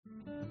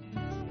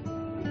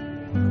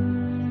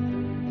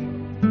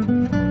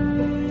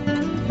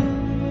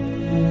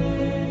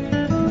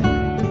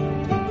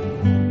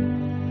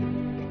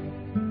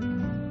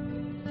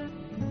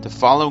The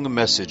following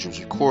message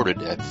was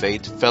recorded at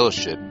Faith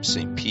Fellowship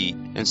St. Pete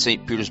in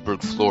St.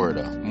 Petersburg,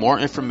 Florida. More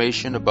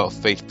information about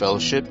Faith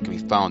Fellowship can be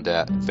found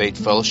at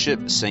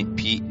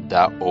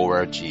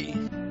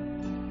faithfellowshipstpete.org.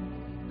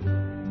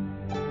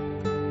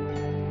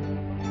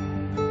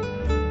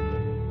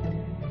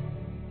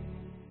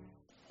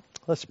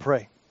 Let's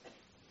pray.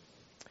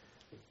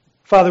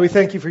 Father, we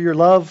thank you for your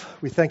love.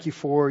 We thank you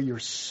for your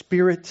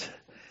Spirit.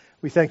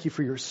 We thank you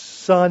for your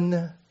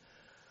Son.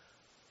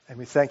 And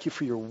we thank you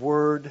for your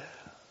Word.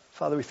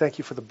 Father, we thank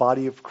you for the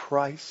body of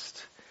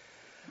Christ.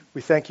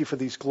 We thank you for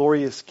these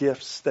glorious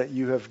gifts that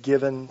you have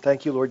given.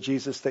 Thank you, Lord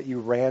Jesus, that you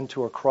ran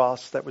to a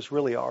cross that was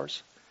really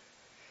ours.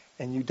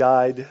 And you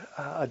died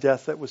a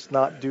death that was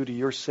not due to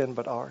your sin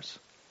but ours.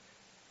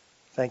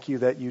 Thank you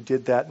that you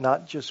did that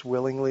not just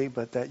willingly,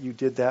 but that you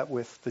did that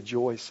with the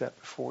joy set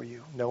before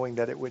you, knowing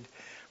that it would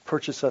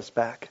purchase us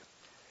back,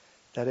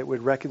 that it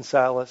would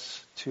reconcile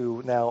us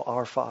to now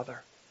our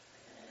Father.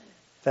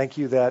 Thank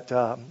you that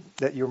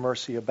your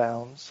mercy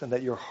abounds and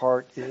that your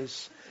heart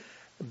is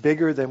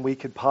bigger than we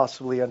could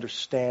possibly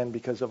understand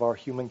because of our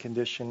human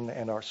condition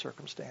and our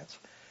circumstance.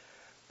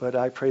 But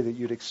I pray that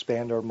you'd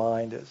expand our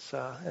mind,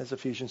 as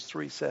Ephesians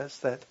 3 says,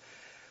 that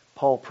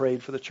Paul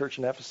prayed for the church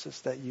in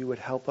Ephesus, that you would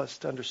help us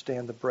to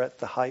understand the breadth,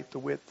 the height, the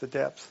width, the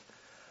depth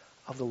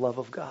of the love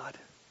of God.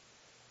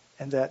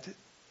 And that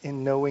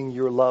in knowing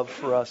your love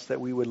for us,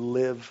 that we would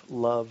live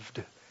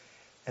loved,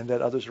 and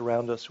that others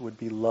around us would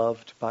be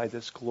loved by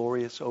this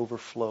glorious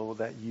overflow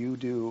that you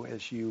do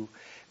as you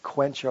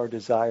quench our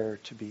desire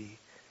to be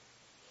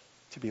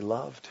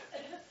loved,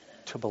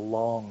 to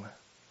belong.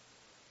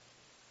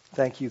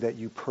 Thank you that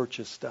you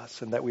purchased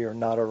us and that we are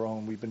not our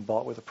own. We've been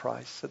bought with a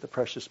price, that the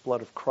precious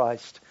blood of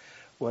Christ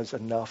was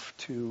enough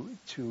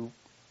to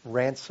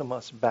ransom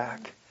us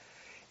back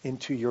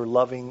into your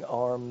loving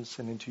arms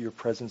and into your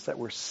presence, that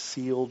we're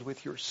sealed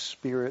with your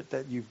Spirit,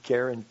 that you've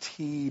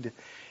guaranteed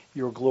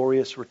your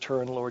glorious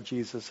return, Lord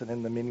Jesus, and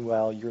in the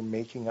meanwhile, you're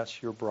making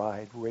us your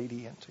bride,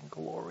 radiant and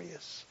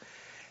glorious.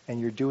 And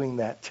you're doing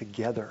that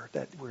together,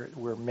 that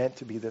we're meant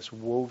to be this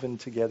woven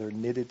together,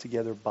 knitted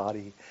together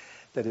body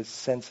that is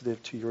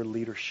sensitive to your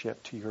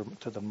leadership,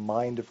 to the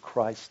mind of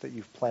Christ that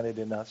you've planted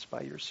in us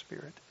by your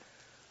Spirit.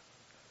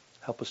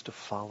 Help us to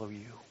follow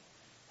you.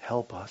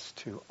 Help us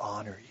to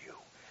honor you.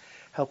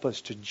 Help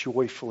us to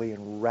joyfully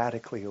and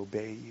radically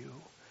obey you.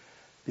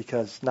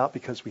 Not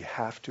because we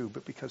have to,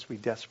 but because we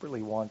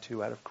desperately want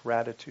to, out of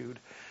gratitude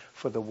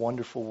for the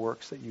wonderful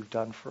works that you've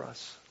done for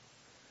us.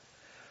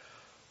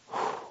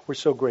 We're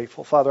so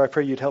grateful. Father, I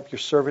pray you'd help your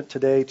servant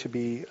today to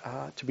be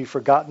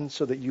forgotten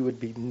so that you would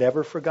be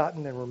never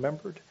forgotten and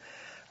remembered.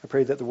 I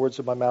pray that the words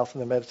of my mouth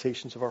and the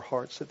meditations of our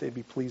hearts, that they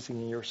be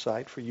pleasing in your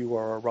sight, for you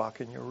are our rock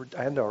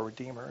and our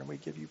Redeemer, and we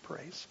give you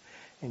praise.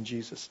 In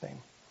Jesus' name,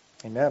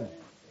 amen.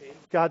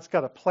 God's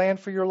got a plan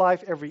for your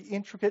life, every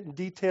intricate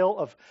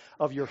detail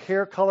of your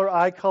hair color,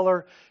 eye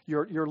color,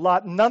 your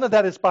lot. None of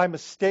that is by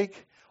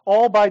mistake,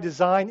 all by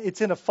design.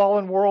 It's in a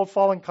fallen world,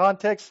 fallen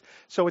context,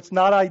 so it's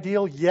not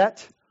ideal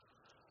yet.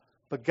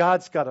 But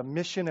God's got a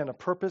mission and a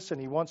purpose, and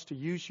he wants to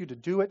use you to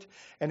do it.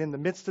 And in the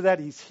midst of that,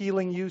 he's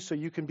healing you so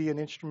you can be an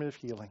instrument of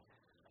healing.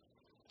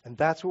 And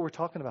that's what we're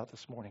talking about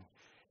this morning.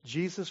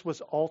 Jesus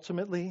was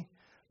ultimately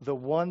the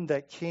one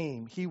that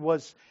came. He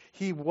was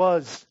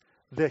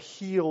the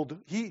healed.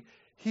 He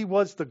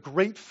was the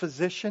great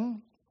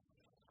physician,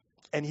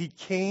 and he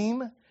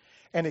came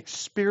and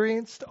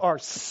experienced our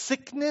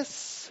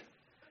sickness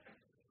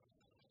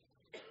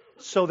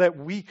so that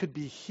we could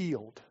be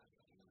healed.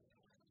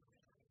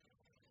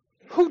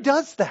 Who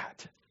does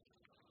that?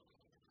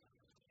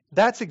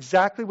 That's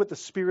exactly what the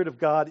Spirit of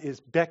God is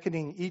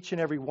beckoning each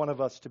and every one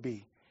of us to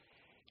be.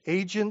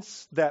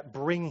 Agents that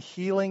bring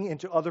healing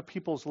into other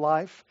people's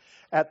life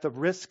at the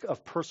risk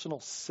of personal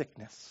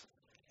sickness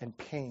and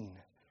pain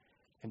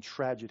and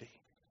tragedy.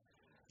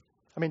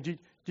 I mean,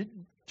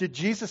 did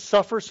Jesus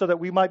suffer so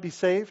that we might be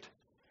saved?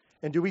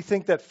 And do we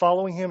think that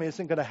following him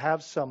isn't going to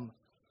have some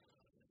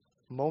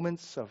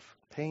moments of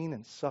pain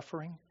and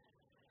suffering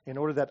in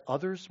order that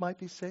others might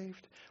be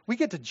saved? We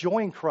get to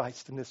join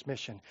Christ in this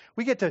mission.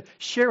 We get to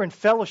share in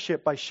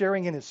fellowship by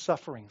sharing in his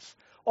sufferings.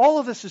 All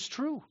of this is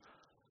true.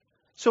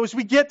 So as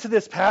we get to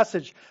this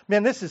passage,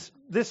 man, this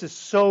is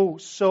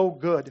so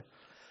good.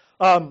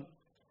 Look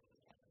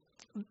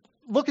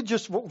at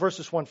just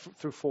verses 1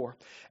 through 4.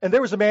 And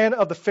there was a man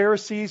of the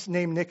Pharisees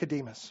named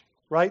Nicodemus,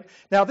 right?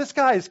 Now this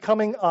guy is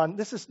coming on.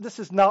 This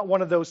is not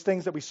one of those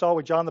things that we saw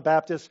with John the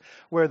Baptist,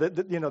 where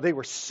they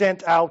were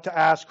sent out to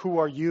ask, "Who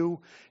are you?"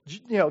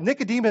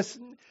 Nicodemus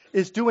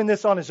is doing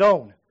this on his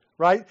own,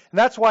 right? And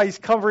that's why he's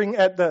coming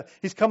at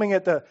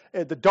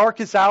the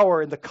darkest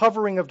hour in the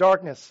covering of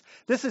darkness.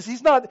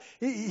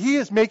 He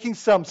is making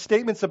some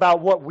statements about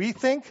what we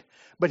think,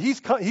 but he's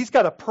got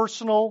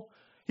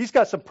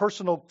some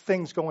personal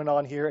things going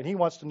on here, and he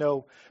wants to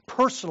know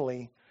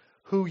personally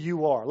who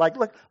you are. Like,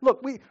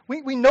 look,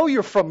 we know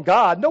you're from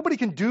God. Nobody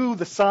can do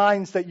the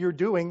signs that you're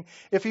doing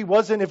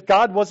if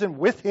God wasn't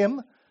with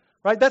him.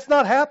 Right? That's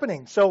not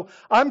happening. So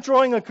I'm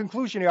drawing a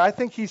conclusion here. I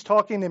think he's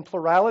talking in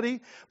plurality,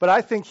 but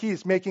I think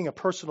he's making a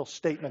personal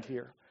statement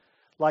here.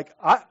 Like,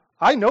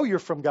 I know you're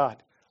from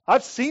God.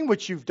 I've seen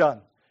what you've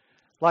done.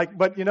 Like,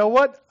 but you know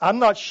what? I'm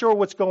not sure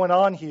what's going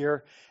on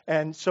here.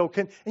 And so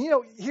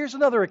here's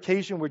another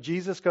occasion where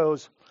Jesus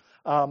goes,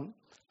 I'm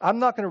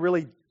not going to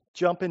really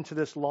jump into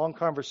this long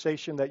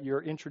conversation that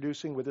you're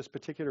introducing with this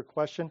particular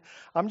question.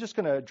 I'm just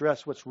going to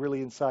address what's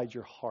really inside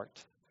your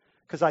heart,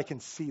 because I can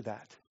see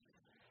that.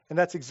 And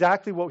that's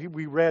exactly what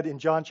we read in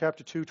John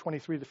chapter 2,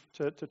 23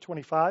 to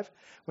 25,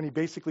 when he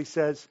basically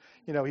says,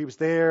 he was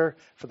there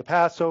for the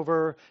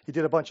Passover. He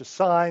did a bunch of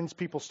signs.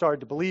 People started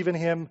to believe in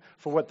him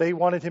for what they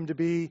wanted him to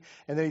be.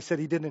 And then he said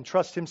he didn't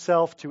entrust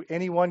himself to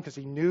anyone because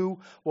he knew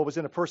what was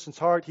in a person's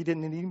heart. He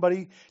didn't need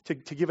anybody to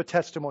give a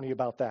testimony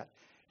about that.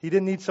 He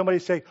didn't need somebody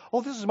to say,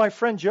 oh, this is my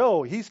friend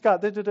Joe. He's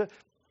got da-da-da.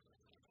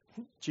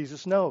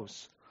 Jesus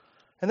knows.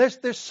 And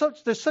there's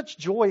such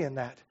joy in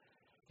that.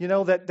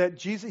 That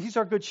Jesus, he's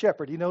our good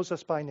shepherd. He knows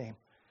us by name.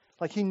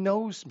 Like, he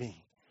knows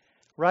me,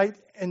 right?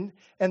 And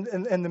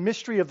the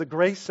mystery of the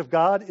grace of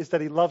God is that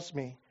he loves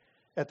me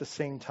at the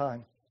same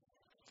time.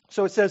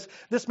 So it says,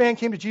 this man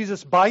came to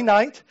Jesus by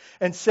night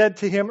and said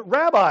to him,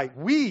 Rabbi,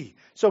 we.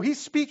 So he's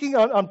speaking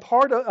on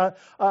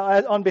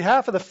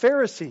behalf of the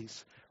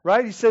Pharisees,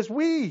 right? He says,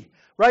 we.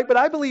 Right? But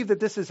I believe that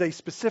this is a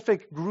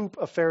specific group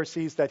of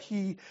Pharisees that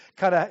he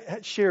kind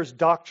of shares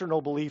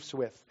doctrinal beliefs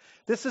with.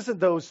 This isn't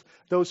those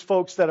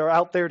folks that are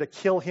out there to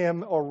kill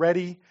him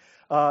already.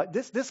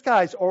 This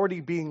guy's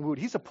already being wooed.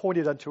 He's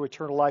appointed unto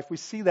eternal life. We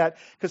see that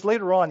because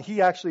later on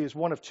he actually is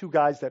one of two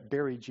guys that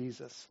bury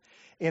Jesus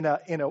in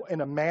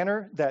a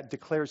manner that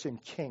declares him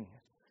king.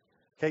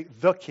 Okay,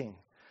 the king.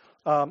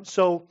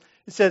 So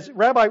it says,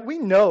 Rabbi, we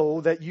know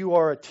that you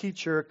are a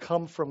teacher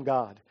come from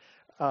God.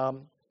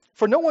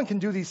 For no one can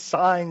do these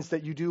signs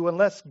that you do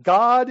unless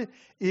God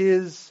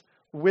is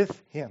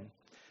with him.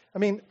 I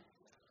mean,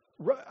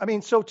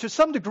 so to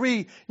some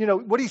degree,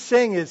 what he's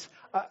saying is,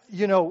 I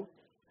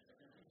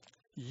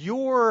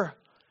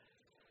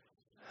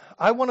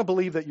want to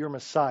believe that you're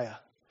Messiah,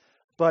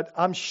 but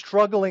I'm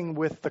struggling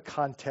with the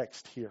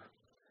context here.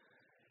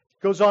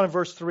 Goes on in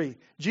verse 3.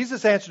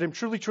 Jesus answered him,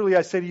 truly, truly,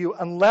 I say to you,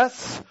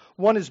 unless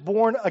one is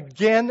born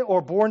again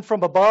or born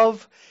from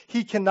above,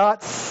 he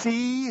cannot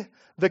see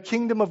the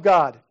kingdom of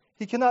God.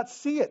 He cannot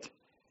see it.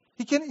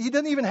 He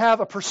doesn't even have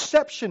a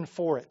perception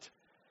for it.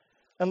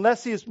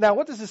 Unless he is. Now,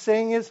 what this is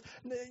saying is,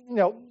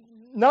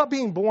 not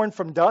being born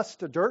from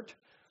dust or dirt.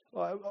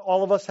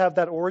 All of us have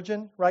that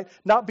origin, right?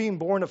 Not being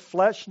born of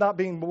flesh, not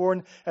being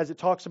born, as it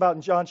talks about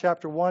in John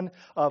chapter 1,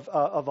 of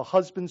a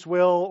husband's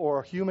will or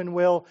a human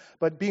will,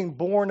 but being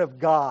born of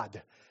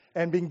God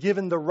and being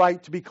given the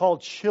right to be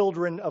called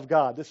children of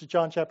God. This is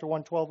John chapter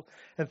 1, 12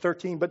 and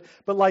 13. But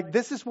like,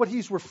 this is what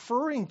he's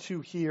referring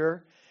to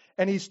here.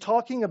 And he's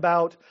talking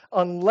about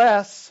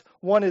unless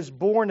one is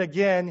born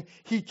again,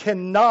 he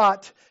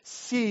cannot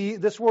see.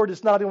 This word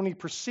is not only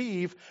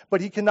perceive,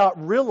 but he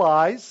cannot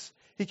realize,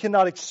 he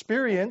cannot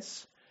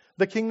experience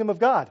the kingdom of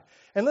God.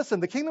 And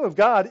listen, the kingdom of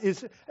God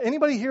is,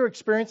 anybody here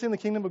experiencing the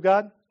kingdom of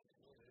God?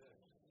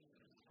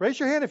 Raise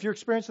your hand if you're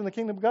experiencing the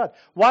kingdom of God.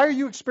 Why are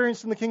you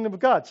experiencing the kingdom of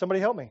God?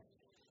 Somebody help me.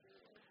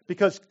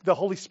 Because the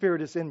Holy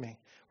Spirit is in me.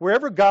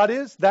 Wherever God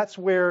is, that's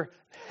where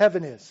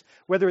heaven is.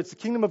 Whether it's the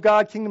kingdom of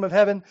God, kingdom of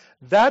heaven,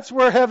 that's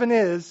where heaven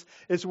is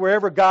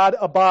wherever God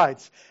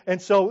abides. And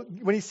so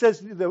when he says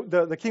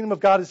the kingdom of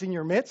God is in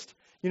your midst,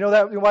 you know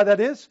why that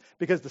is?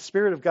 Because the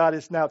Spirit of God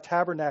is now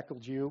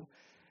tabernacled you.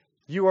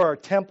 You are a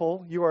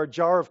temple. You are a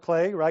jar of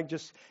clay, right?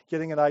 Just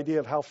getting an idea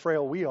of how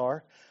frail we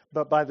are.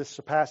 But by the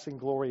surpassing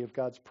glory of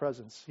God's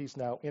presence, he's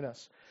now in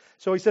us.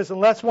 So he says,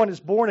 unless one is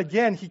born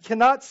again, he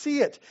cannot see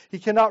it. He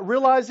cannot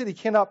realize it. He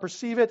cannot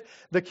perceive it,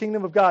 the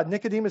kingdom of God.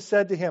 Nicodemus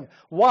said to him,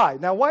 why?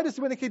 Now, why does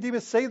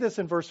Nicodemus say this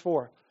in verse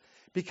 4?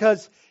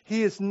 Because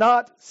he is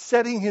not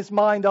setting his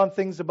mind on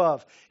things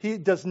above. He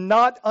does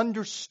not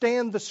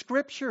understand the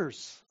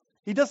Scriptures.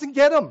 He doesn't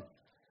get them.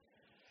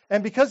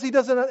 And because he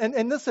doesn't,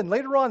 and listen,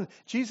 later on,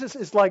 Jesus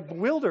is like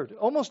bewildered,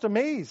 almost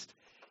amazed,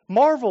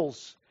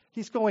 marvels.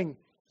 He's going,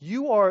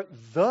 you are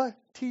the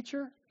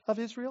teacher of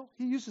Israel?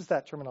 He uses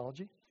that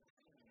terminology.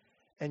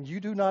 And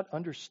you do not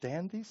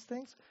understand these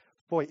things?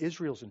 Boy,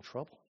 Israel's in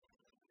trouble.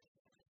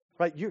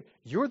 Right?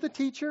 You're the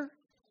teacher,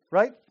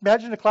 right?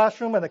 Imagine a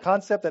classroom and a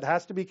concept that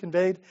has to be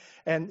conveyed.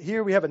 And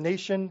here we have a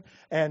nation,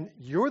 and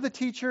you're the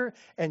teacher,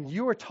 and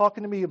you are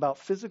talking to me about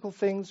physical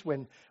things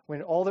when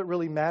all that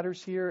really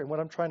matters here and what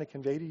I'm trying to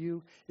convey to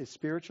you is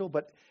spiritual.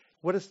 But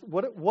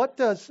what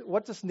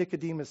does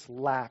Nicodemus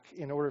lack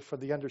in order for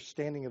the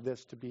understanding of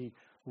this to be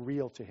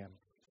real to him?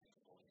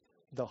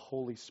 The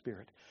Holy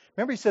Spirit.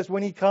 Remember, he says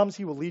when he comes,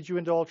 he will lead you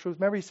into all truth.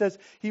 Remember, he says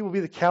he will be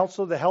the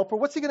counselor, the helper.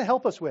 What's he going to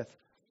help us with?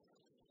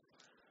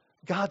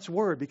 God's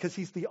word, because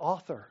he's the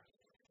author.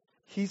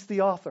 He's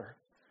the author.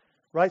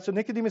 Right? So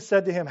Nicodemus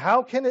said to him,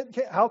 how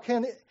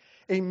can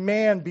a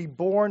man be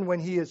born when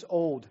he is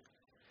old?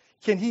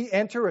 Can he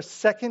enter a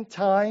second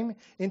time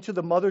into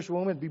the mother's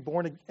womb and be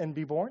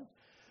born?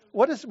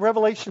 What is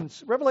Revelation?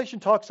 Revelation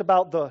talks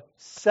about the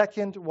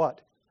second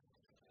what?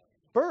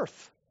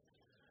 Birth.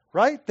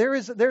 Right?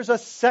 There's a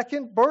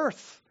second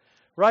birth.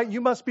 Right?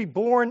 You must be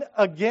born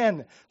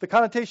again. The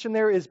connotation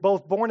there is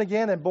both born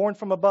again and born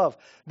from above.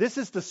 This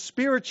is the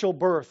spiritual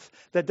birth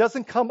that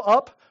doesn't come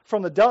up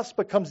from the dust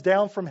but comes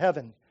down from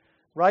heaven.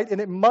 Right?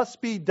 And it must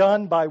be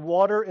done by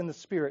water and the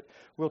Spirit.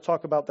 We'll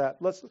talk about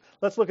that.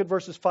 Let's look at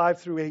verses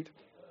 5 through 8.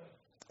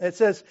 It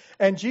says,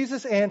 and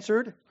Jesus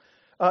answered,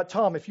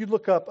 Tom, if you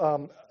look up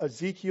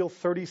Ezekiel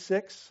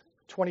 36,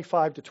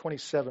 25 to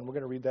 27. We're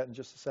going to read that in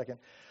just a second.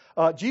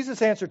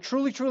 Jesus answered,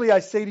 truly, truly, I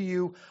say to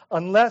you,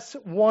 unless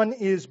one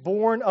is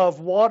born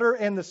of water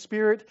and the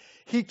Spirit,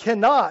 he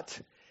cannot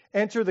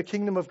enter the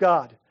kingdom of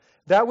God.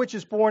 That which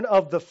is born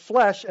of the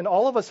flesh, and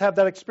all of us have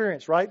that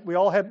experience, right?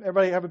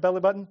 Everybody have a belly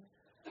button?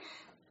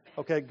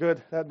 Okay,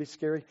 good. That'd be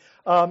scary.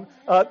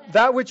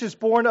 That which is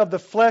born of the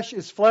flesh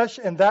is flesh,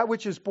 and that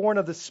which is born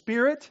of the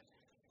spirit,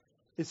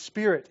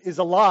 is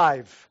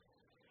alive.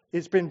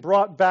 It's been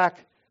brought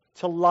back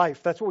to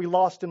life. That's what we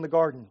lost in the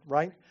garden,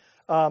 right?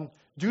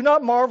 Do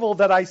not marvel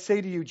that I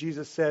say to you,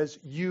 Jesus says,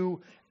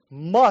 you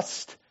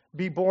must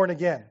be born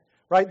again.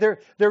 Right?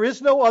 There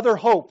is no other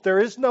hope. There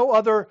is no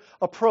other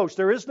approach.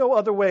 There is no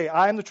other way.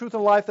 I am the truth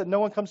and life, that no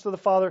one comes to the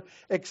Father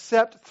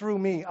except through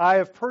me. I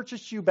have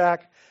purchased you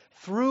back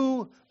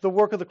through the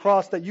work of the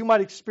cross, that you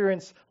might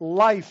experience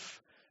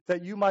life,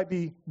 that you might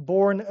be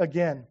born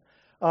again.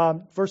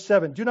 Verse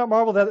 7, do not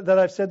marvel that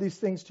I've said these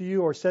things to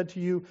you, or said to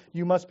you,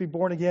 you must be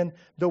born again.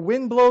 The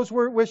wind blows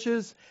where it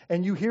wishes,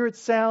 and you hear its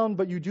sound,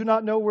 but you do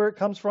not know where it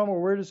comes from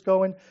or where it is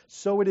going.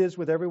 So it is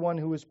with everyone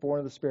who is born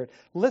of the Spirit.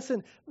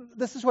 Listen,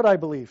 this is what I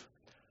believe.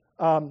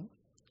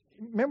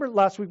 Remember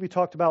last week we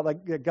talked about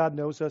like God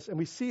knows us, and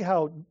we see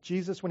how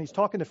Jesus, when he's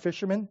talking to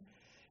fishermen,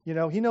 he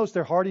knows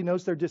their heart, he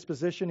knows their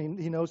disposition,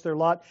 he knows their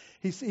lot.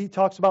 He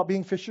talks about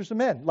being fishers of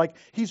men. Like,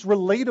 he's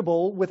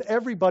relatable with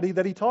everybody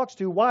that he talks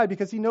to. Why?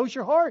 Because he knows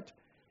your heart.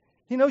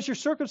 He knows your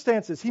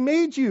circumstances. He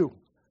made you,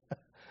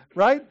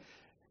 right?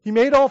 He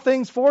made all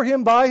things for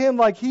him, by him,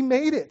 like he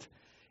made it.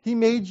 He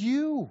made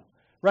you,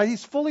 right?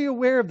 He's fully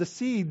aware of the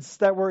seeds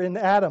that were in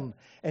Adam,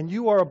 and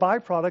you are a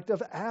byproduct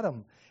of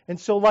Adam. And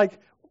so,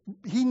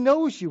 he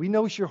knows you. He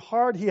knows your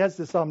heart. He has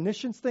this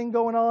omniscience thing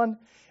going on,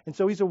 and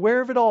so he's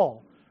aware of it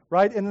all.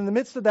 Right? And in the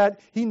midst of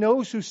that, he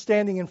knows who's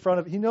standing in front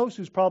of him. He knows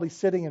who's probably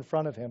sitting in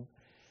front of him.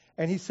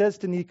 And he says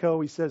to Nico,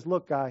 he says,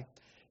 look, guy,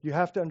 you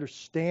have to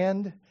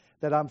understand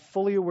that I'm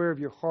fully aware of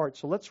your heart.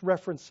 So let's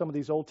reference some of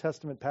these Old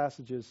Testament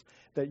passages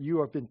that you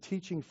have been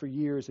teaching for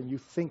years and you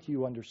think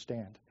you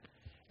understand.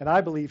 And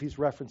I believe he's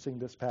referencing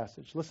this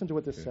passage. Listen to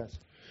what this says.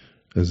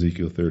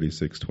 Ezekiel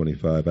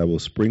 36:25, I will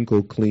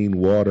sprinkle clean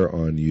water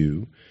on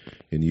you,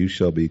 and you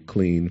shall be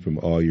clean from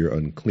all your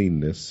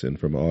uncleanness, and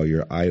from all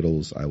your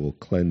idols I will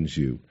cleanse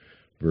you.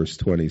 Verse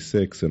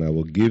 26, and I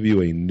will give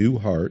you a new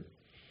heart,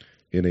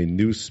 and a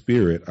new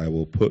spirit I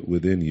will put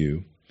within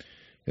you,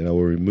 and I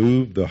will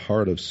remove the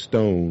heart of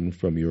stone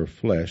from your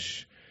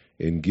flesh,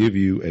 and give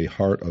you a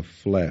heart of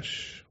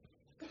flesh.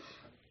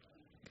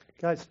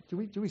 Guys,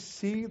 do we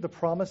see the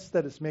promise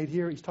that is made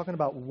here? He's talking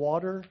about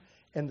water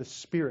and the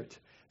Spirit.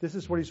 This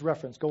is what he's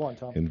referenced. Go on,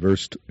 Tom. In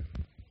verse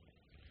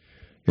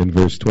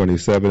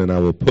 27, and I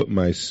will put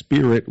my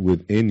Spirit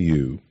within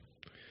you,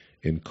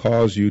 and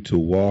cause you to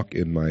walk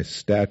in my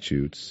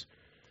statutes,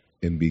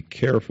 and be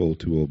careful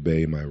to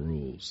obey my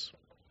rules.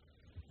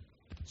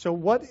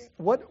 So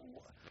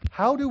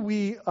how do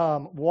we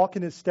walk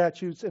in his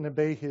statutes and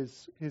obey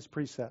his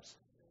precepts?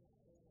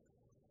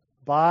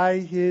 By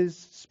his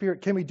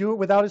Spirit. Can we do it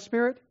without his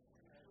Spirit?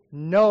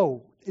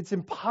 No. It's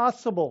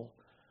impossible.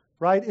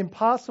 Right?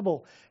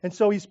 Impossible. And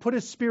so he's put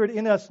his Spirit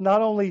in us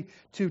not only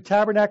to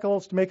tabernacle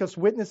us, to make us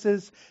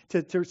witnesses,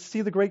 to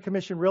see the Great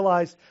Commission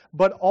realized,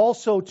 but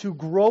also to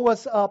grow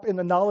us up in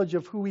the knowledge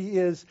of who he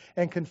is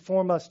and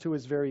conform us to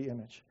his very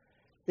image.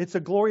 It's a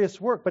glorious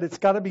work, but it's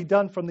got to be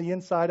done from the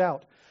inside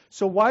out.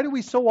 So why do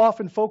we so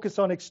often focus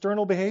on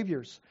external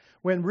behaviors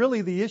when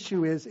really the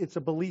issue is it's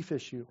a belief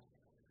issue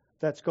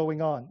that's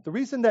going on? The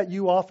reason that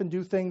you often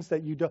do things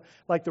that you don't,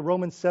 like the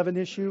Romans 7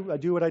 issue, I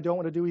do what I don't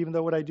want to do, even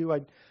though what I do,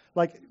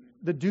 like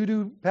the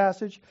do-do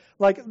passage,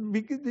 like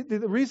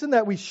the reason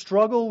that we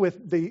struggle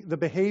with the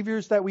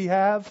behaviors that we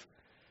have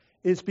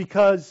is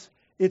because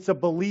it's a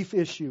belief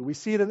issue. We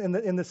see it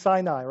in the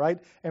Sinai, right?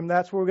 And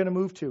that's where we're going to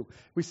move to.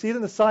 We see it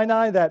in the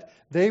Sinai that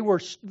they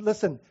were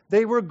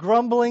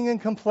grumbling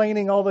and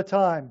complaining all the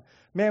time.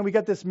 Man, we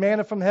got this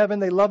manna from heaven.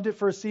 They loved it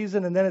for a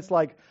season, and then it's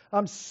like,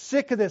 I'm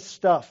sick of this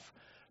stuff.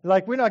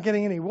 Like, we're not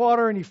getting any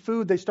water, any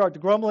food. They start to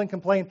grumble and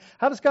complain.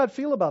 How does God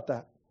feel about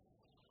that?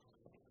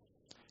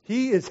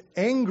 He is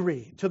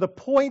angry to the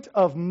point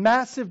of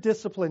massive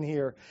discipline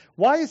here.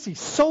 Why is he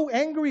so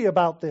angry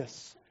about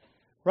this?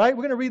 Right?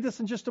 We're going to read this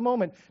in just a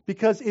moment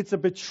because it's a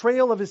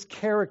betrayal of his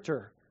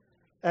character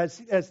as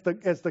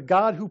the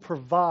God who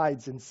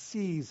provides and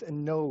sees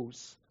and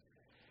knows.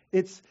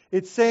 It's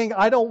saying,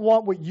 I don't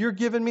want what you're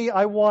giving me.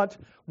 I want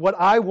what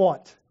I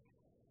want.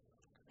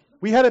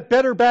 We had it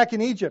better back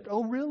in Egypt.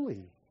 Oh,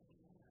 really?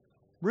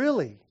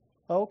 Really?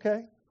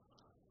 Okay.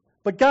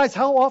 But guys,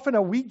 how often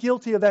are we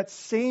guilty of that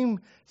same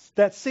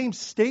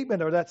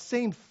statement or that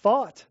same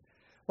thought?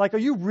 Like, are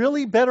you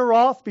really better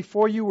off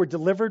before you were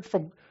delivered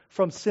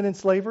from sin and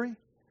slavery?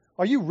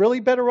 Are you really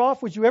better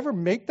off? Would you ever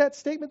make that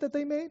statement that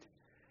they made?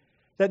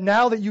 That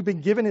now that you've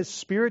been given His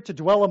Spirit to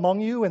dwell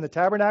among you in the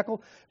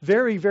tabernacle,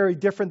 very, very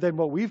different than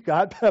what we've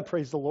got,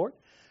 praise the Lord.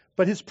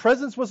 But His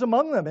presence was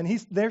among them, and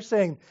they're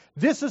saying,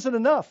 this isn't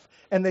enough.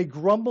 And they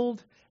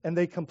grumbled and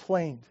they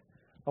complained.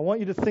 I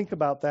want you to think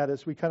about that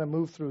as we kind of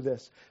move through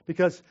this.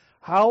 Because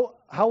how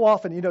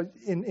often,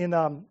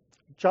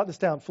 jot this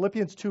down,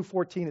 Philippians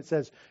 2:14, it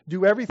says,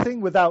 do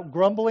everything without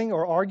grumbling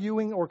or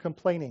arguing or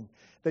complaining,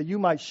 that you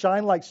might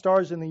shine like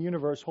stars in the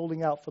universe,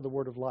 holding out for the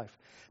word of life.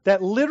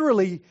 That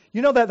literally,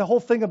 that the whole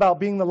thing about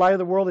being the light of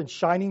the world and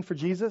shining for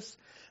Jesus,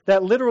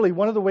 that literally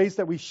one of the ways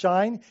that we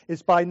shine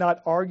is by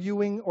not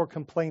arguing or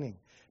complaining.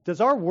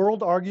 Does our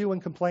world argue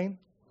and complain?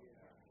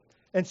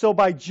 And so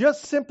by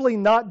just simply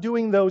not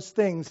doing those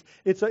things,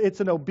 it's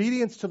an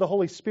obedience to the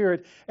Holy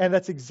Spirit, and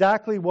that's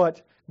exactly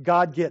what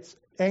God gets.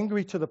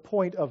 Angry to the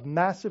point of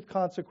massive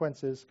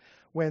consequences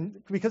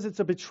because it's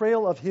a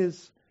betrayal of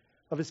His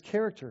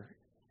character,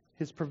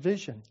 His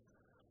provision.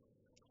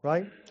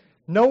 Right?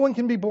 No one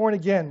can be born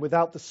again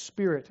without the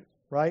Spirit,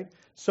 right?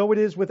 So it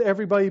is with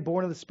everybody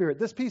born of the Spirit.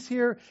 This piece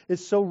here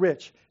is so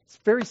rich. It's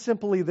very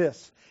simply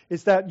this,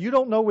 is that you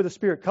don't know where the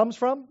Spirit comes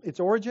from, its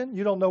origin.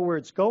 You don't know where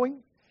it's going.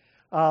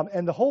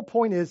 And the whole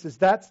point is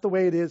that's the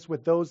way it is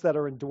with those that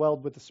are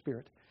indwelled with the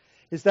Spirit,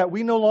 is that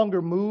we no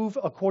longer move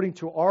according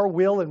to our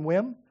will and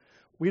whim.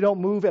 We don't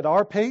move at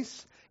our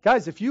pace.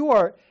 Guys, if you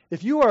are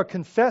a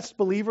confessed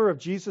believer of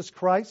Jesus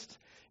Christ,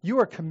 you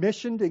are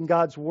commissioned in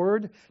God's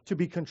Word to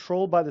be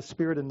controlled by the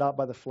Spirit and not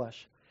by the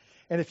flesh.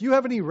 And if you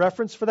have any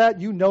reference for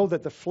that, you know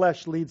that the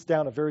flesh leads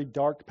down a very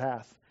dark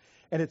path.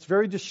 And it's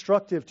very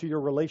destructive to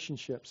your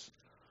relationships.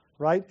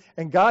 Right?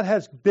 And God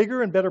has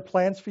bigger and better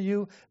plans for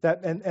you,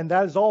 and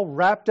that is all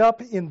wrapped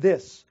up in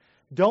this.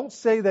 Don't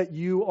say that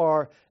you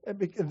are,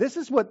 this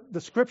is what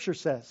the Scripture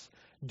says.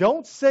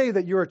 Don't say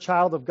that you're a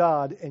child of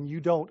God and you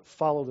don't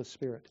follow the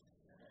Spirit.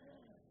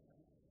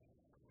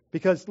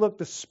 Because look,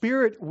 the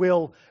Spirit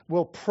will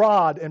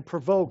prod and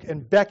provoke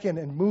and beckon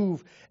and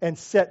move and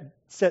set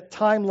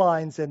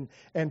timelines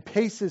and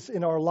paces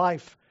in our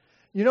life.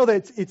 You know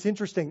that it's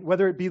interesting,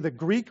 whether it be the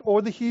Greek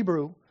or the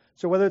Hebrew,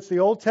 so whether it's the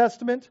Old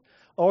Testament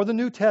or the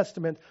New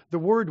Testament, the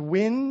word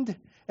wind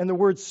and the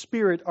word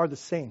spirit are the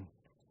same.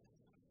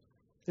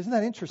 Isn't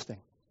that interesting?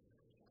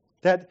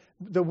 That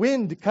the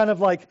wind kind of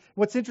like,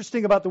 what's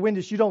interesting about the wind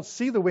is you don't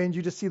see the wind,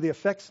 you just see the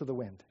effects of the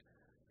wind.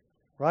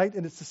 Right?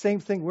 And it's the same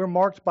thing. We're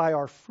marked by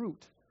our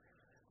fruit.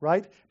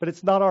 Right? But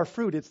it's not our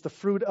fruit. It's the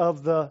fruit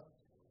of the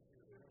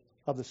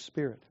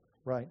Spirit.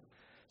 Right?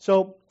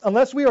 So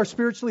unless we are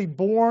spiritually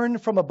born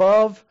from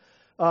above,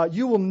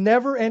 you will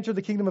never enter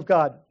the kingdom of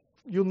God.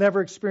 You'll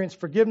never experience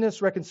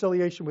forgiveness,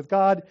 reconciliation with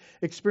God,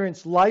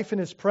 experience life in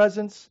His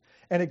presence,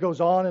 and it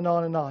goes on and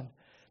on and on.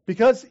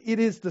 Because it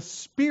is the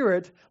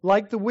Spirit,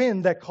 like the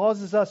wind, that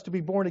causes us to be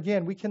born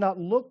again, we cannot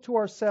look to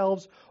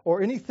ourselves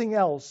or anything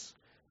else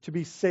to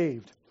be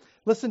saved.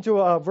 Listen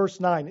to verse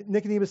 9.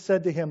 Nicodemus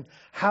said to Him,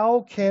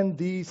 how can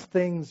these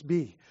things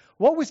be?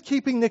 What was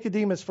keeping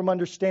Nicodemus from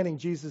understanding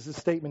Jesus'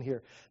 statement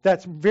here?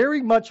 That's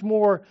very much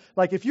more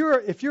like if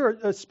you're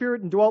a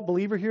Spirit indwelt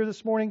believer here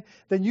this morning,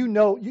 then you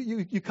know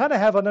you kind of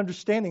have an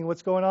understanding of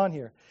what's going on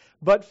here.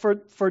 But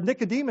for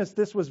Nicodemus,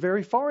 this was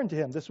very foreign to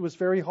him. This was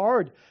very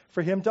hard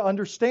for him to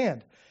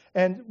understand.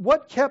 And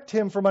what kept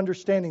him from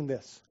understanding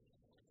this?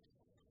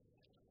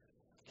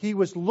 He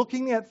was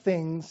looking at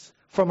things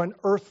from an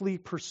earthly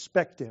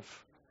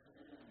perspective.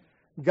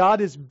 God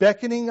is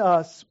beckoning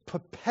us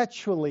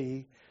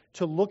perpetually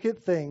to look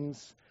at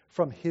things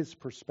from His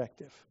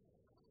perspective,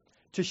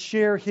 to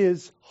share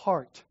His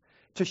heart,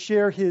 to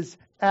share His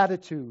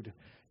attitude,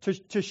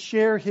 to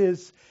share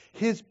His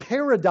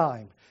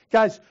paradigm.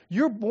 Guys,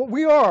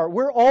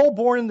 we're all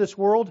born in this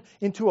world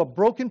into a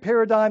broken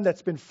paradigm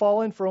that's been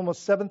fallen for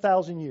almost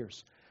 7,000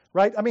 years.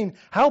 Right? I mean,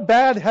 how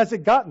bad has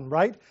it gotten,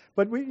 right?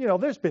 But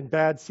there's been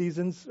bad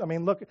seasons. I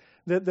mean, look,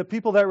 the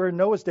people that were in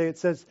Noah's day, it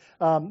says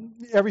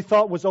every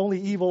thought was only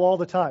evil all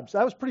the time. So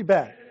that was pretty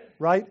bad,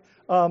 right?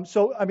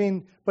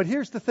 But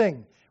here's the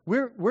thing: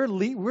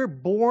 we're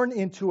born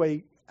into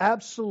a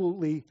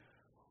absolutely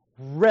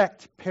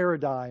wrecked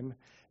paradigm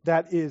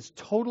that is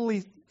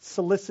totally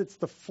solicits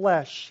the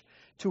flesh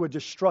to a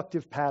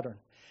destructive pattern,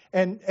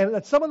 and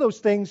some of those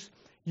things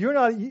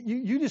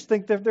you just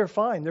think that they're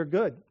fine, they're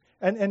good.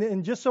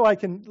 And just so I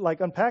can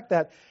unpack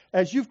that,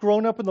 as you've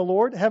grown up in the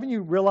Lord, haven't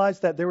you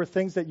realized that there were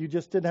things that you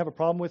just didn't have a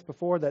problem with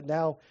before that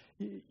now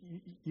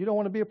you don't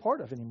want to be a part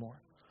of anymore?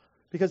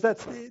 Because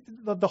that's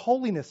the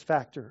holiness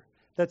factor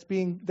that's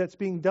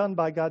being done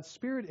by God's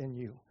Spirit in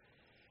you.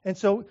 And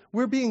so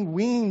we're being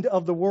weaned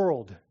of the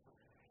world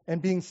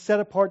and being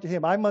set apart to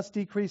Him. I must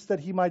decrease that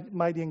He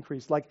might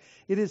increase. Like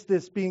it is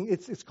this being,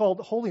 it's called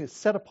holiness,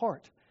 set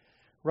apart.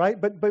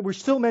 Right? But we're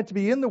still meant to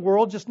be in the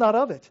world, just not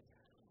of it.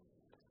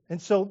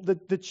 And so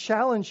the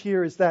challenge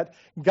here is that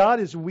God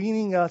is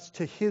weaning us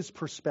to His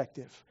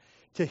perspective,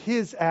 to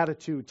His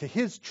attitude, to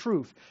His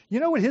truth. You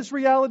know what His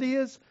reality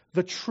is?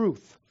 The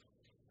truth.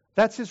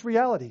 That's His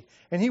reality.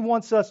 And He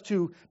wants us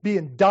to be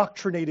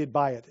indoctrinated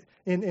by it.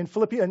 In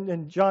Philippians,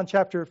 in John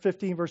chapter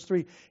 15, verse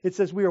 3, it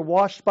says we are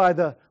washed by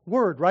the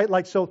Word, right?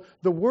 Like, so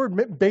the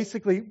Word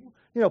basically,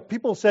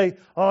 people say,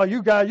 oh,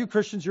 you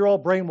Christians, you're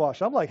all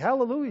brainwashed. I'm like,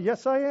 hallelujah,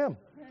 yes I am.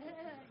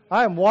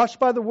 I am washed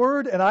by the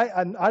Word, and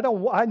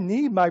I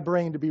need my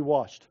brain to be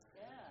washed.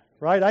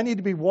 Right? I need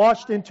to be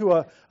washed into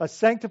a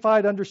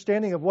sanctified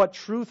understanding of what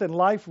truth and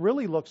life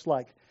really looks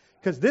like.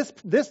 Because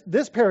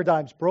this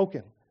paradigm's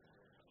broken.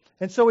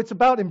 And so it's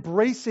about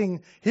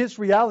embracing His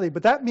reality.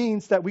 But that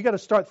means that we got to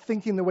start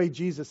thinking the way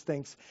Jesus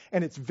thinks.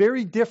 And it's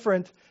very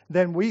different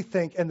than we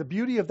think. And the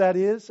beauty of that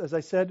is, as I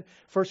said,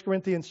 1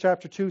 Corinthians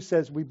chapter 2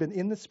 says we've been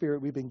in the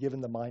Spirit, we've been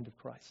given the mind of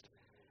Christ.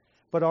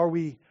 But are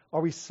we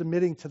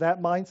submitting to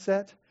that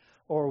mindset?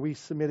 Or are we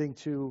submitting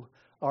to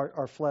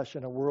our flesh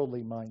and a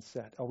worldly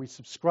mindset? Are we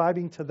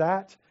subscribing to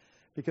that?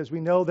 Because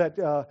we know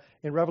that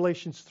in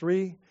Revelations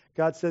 3,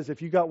 God says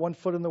if you got one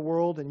foot in the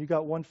world and you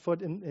got one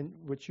foot in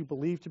which you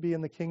believe to be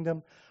in the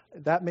kingdom,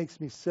 that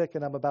makes me sick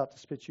and I'm about to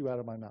spit you out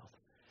of my mouth.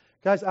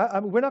 Guys,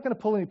 we're not going to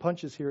pull any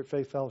punches here at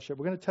Faith Fellowship.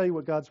 We're going to tell you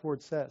what God's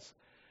Word says.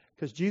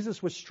 Because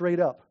Jesus was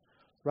straight up,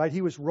 right?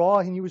 He was raw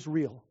and He was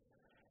real.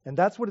 And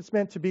that's what it's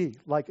meant to be.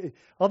 Like,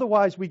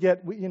 otherwise we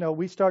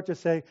start to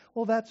say,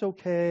 well, that's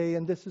okay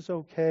and this is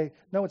okay.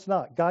 No, it's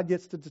not. God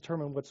gets to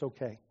determine what's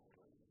okay,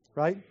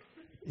 right?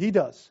 He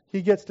does.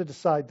 He gets to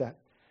decide that.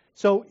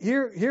 So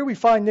here we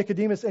find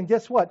Nicodemus, and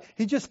guess what?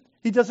 He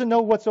doesn't know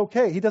what's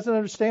okay. He doesn't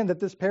understand that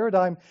this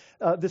paradigm,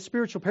 this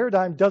spiritual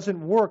paradigm, doesn't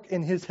work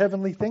in his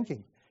heavenly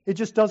thinking. It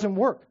just doesn't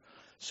work.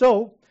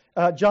 So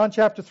John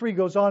chapter 3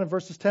 goes on in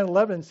verses 10 and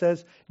 11 and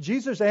says,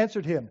 Jesus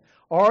answered him,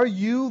 are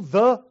you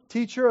the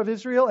teacher of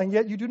Israel, and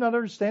yet you do not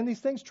understand these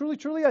things? Truly,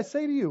 truly, I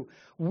say to you,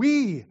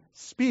 we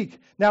speak.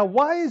 Now,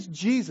 why is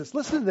Jesus?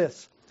 Listen to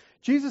this.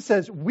 Jesus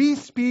says, we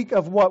speak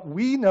of what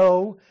we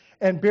know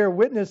and bear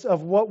witness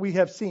of what we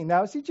have seen.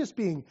 Now, is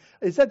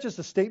that just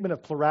a statement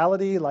of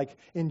plurality, like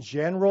in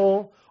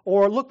general?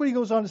 Or look what he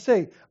goes on to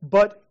say,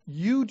 but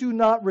you do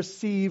not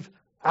receive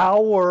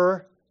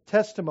our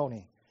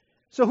testimony.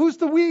 So who's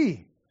the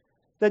we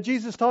that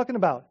Jesus is talking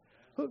about?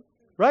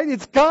 Right?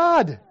 It's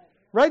God.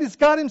 Right? It's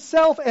God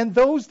Himself and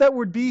those that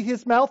would be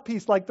His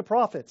mouthpiece like the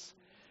prophets.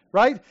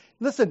 Right?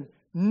 Listen,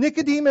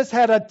 Nicodemus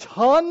had a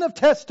ton of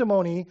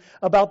testimony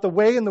about the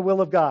way and the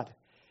will of God.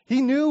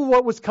 He knew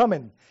what was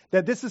coming,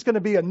 that this is going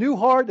to be a new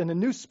heart and a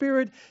new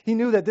spirit. He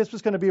knew that this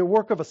was going to be a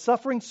work of a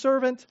suffering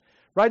servant.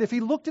 Right? If he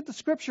looked at the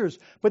Scriptures.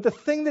 But the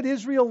thing that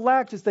Israel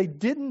lacked is they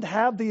didn't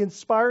have the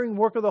inspiring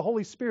work of the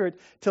Holy Spirit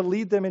to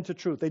lead them into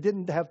truth. They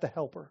didn't have the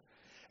helper.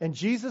 And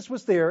Jesus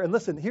was there. And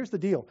listen, here's the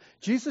deal.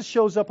 Jesus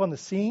shows up on the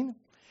scene.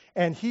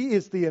 And He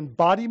is the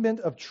embodiment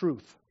of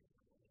truth.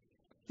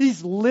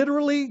 He's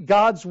literally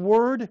God's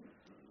Word.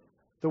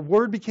 The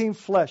Word became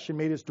flesh and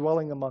made His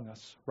dwelling among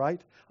us,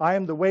 right? I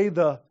am the way,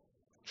 the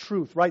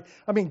truth, right?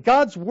 I mean,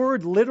 God's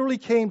Word literally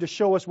came to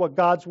show us what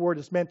God's Word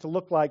is meant to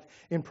look like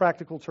in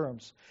practical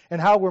terms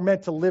and how we're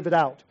meant to live it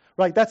out,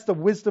 right? That's the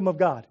wisdom of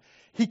God.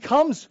 He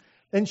comes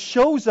and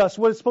shows us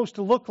what it's supposed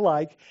to look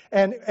like,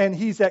 and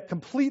He's at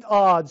complete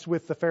odds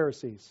with the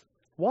Pharisees.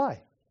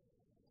 Why?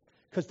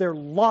 Because they're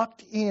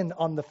locked in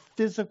on the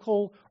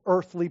physical,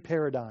 earthly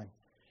paradigm.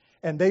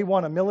 And they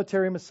want a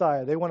military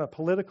Messiah. They want a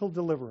political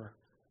deliverer.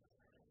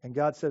 And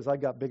God says, I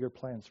got bigger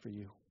plans for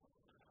you.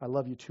 I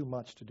love you too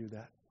much to do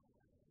that.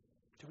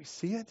 Do we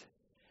see it?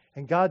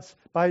 And God's,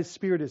 by His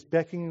Spirit, is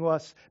beckoning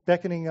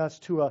us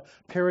to a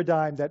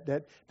paradigm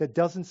that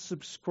doesn't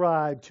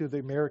subscribe to the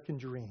American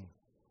dream.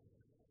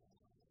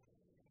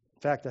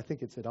 In fact, I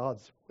think it's at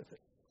odds with it.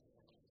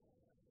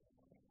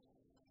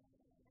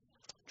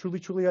 Truly,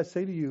 truly, I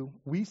say to you,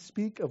 we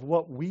speak of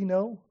what we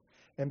know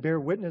and bear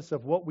witness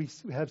of what we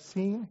have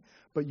seen,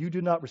 but you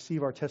do not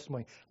receive our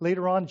testimony.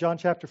 Later on, John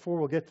chapter 4,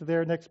 we'll get to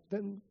there next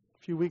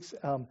few weeks,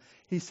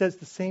 He says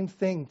the same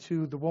thing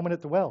to the woman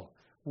at the well.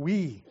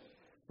 We,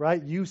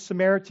 right? You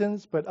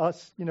Samaritans, but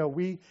us,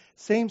 we,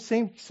 same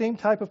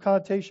type of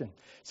connotation.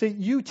 See,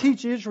 you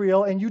teach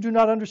Israel and you do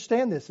not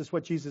understand this, is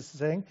what Jesus is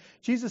saying.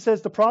 Jesus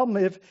says the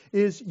problem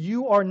is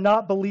you are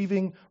not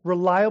believing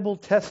reliable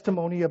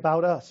testimony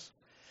about us.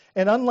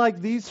 And unlike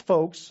these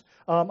folks,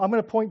 I'm going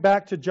to point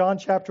back to John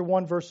chapter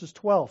 1, verses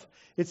 12.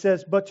 It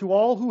says, but to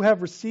all who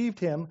have received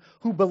Him,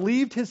 who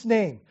believed His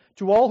name,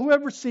 to all who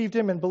have received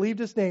Him and believed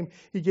His name,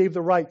 He gave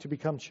the right to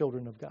become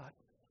children of God.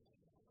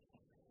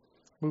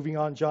 Moving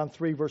on, John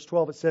 3, verse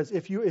 12, it says,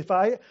 if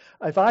I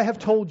have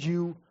told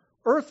you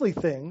earthly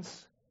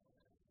things,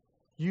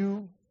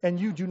 you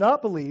do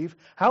not believe,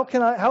 how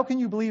can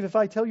you believe if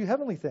I tell you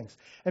heavenly things?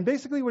 And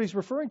basically what He's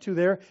referring to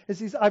there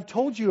is I've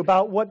told you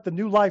about what the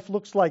new life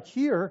looks like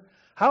here.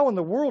 How in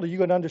the world are you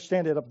going to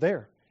understand it up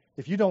there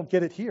if you don't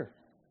get it here?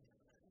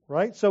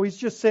 Right? So He's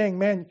just saying,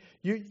 man,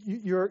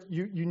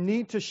 you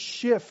need to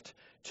shift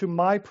to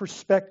my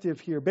perspective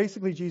here.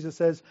 Basically, Jesus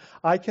says,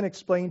 I can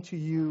explain to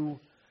you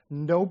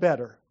no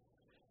better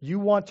You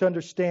want to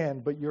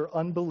understand, but your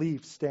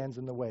unbelief stands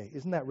in the way.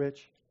 Isn't that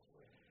rich?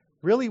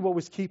 Really, what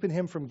was keeping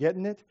him from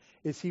getting it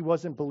is he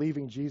wasn't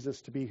believing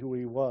Jesus to be who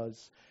he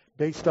was,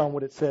 based on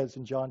what it says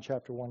in John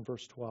chapter 1,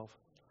 verse 12.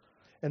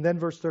 And then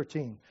verse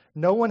 13.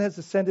 No one has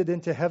ascended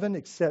into heaven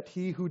except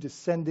he who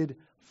descended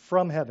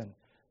from heaven,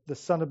 the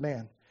Son of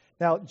Man.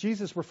 Now,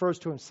 Jesus refers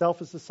to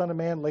himself as the Son of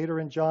Man later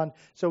in John,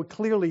 so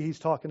clearly he's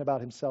talking about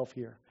himself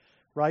here,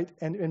 right?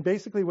 And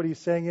basically what he's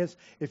saying is,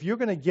 if you're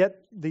going to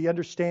get the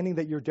understanding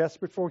that you're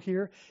desperate for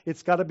here,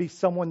 it's got to be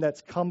someone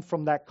that's come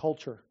from that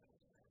culture,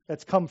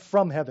 that's come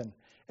from heaven.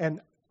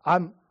 And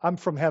I'm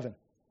from heaven.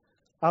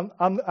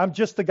 I'm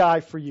just the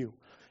guy for you.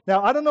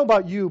 Now, I don't know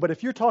about you, but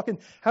if you're talking,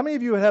 how many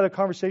of you have had a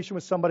conversation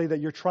with somebody that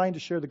you're trying to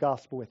share the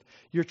gospel with?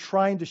 You're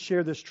trying to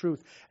share this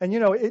truth. And,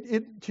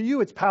 to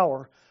you it's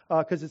power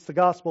because it's the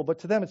gospel, but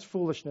to them it's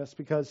foolishness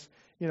because,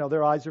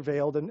 their eyes are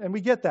veiled. And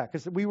we get that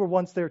because we were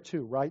once there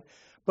too, right?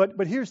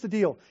 But here's the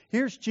deal.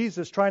 Here's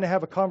Jesus trying to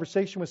have a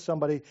conversation with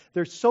somebody.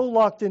 They're so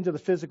locked into the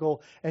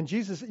physical. And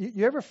Jesus,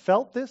 you ever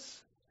felt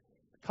this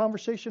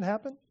conversation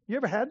happen? You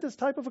ever had this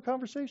type of a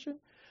conversation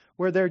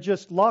where they're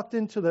just locked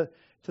into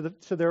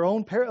to their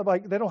own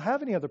like they don't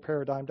have any other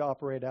paradigm to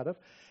operate out of?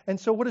 And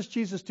so what does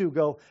Jesus do?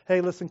 Go,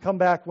 hey, listen, come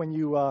back when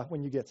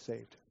you get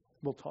saved.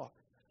 We'll talk.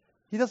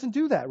 He doesn't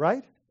do that,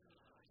 right?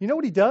 You know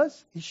what he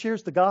does? He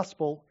shares the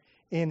gospel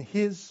in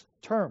his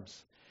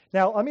terms.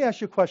 Now, let me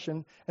ask you a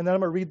question, and then I'm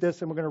going to read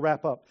this, and we're going to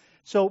wrap up.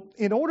 So,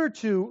 in order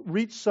to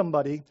reach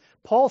somebody,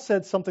 Paul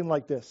said something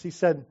like this. He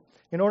said,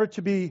 in order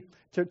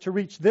to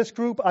reach this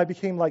group, I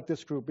became like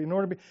this group. In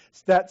order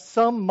that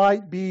some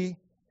might be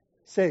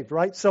saved,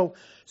 right? So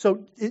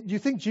do you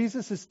think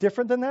Jesus is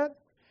different than that?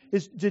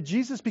 Did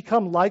Jesus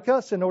become like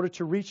us in order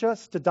to reach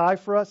us, to die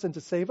for us, and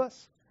to save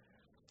us?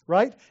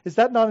 Right? Is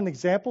that not an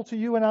example to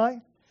you and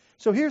I?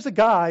 So here's a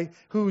guy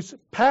whose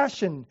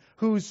passion,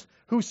 who's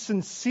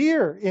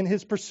sincere in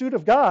his pursuit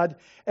of God,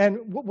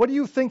 and what do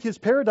you think his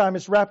paradigm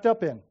is wrapped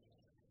up in?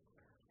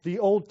 The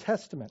Old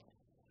Testament.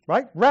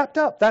 Right? Wrapped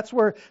up.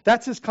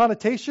 That's his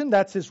connotation.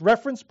 That's his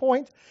reference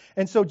point.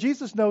 And so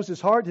Jesus knows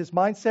his heart, his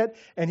mindset,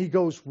 and he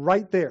goes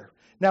right there.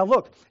 Now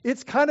look,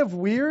 it's kind of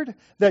weird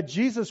that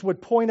Jesus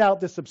would point out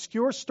this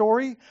obscure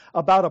story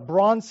about a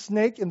bronze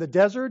snake in the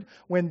desert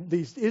when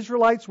these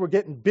Israelites were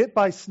getting bit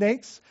by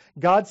snakes.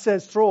 God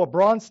says, throw a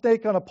bronze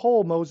snake on a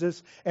pole,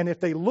 Moses, and if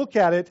they look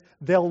at it,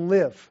 they'll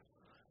live.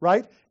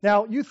 Right?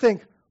 Now you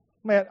think,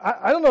 man,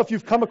 I don't know if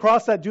you've come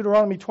across that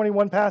Deuteronomy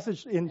 21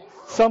 passage in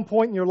some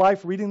point in your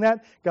life reading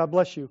that. God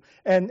bless you.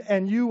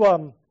 And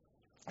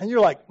you're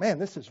like, man,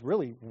 this is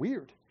really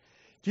weird.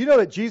 Do you know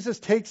that Jesus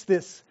takes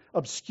this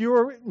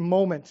obscure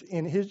moment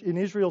in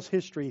Israel's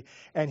history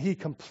and he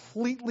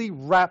completely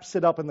wraps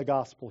it up in the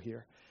gospel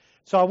here?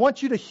 So I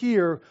want you to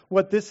hear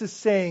what this is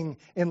saying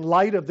in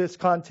light of this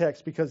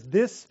context, because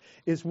this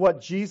is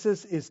what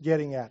Jesus is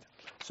getting at.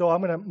 So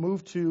I'm going to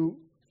move to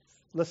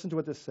listen to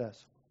what this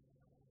says.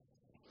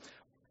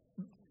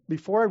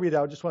 Before I read it,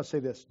 I just want to say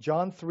this.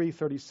 John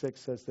 3:36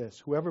 says this: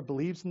 whoever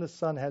believes in the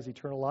Son has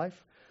eternal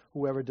life.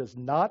 Whoever does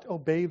not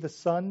obey the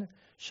Son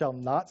shall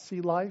not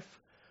see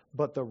life,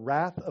 but the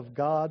wrath of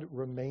God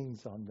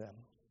remains on them.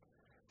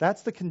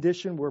 That's the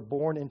condition we're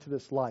born into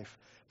this life.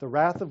 The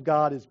wrath of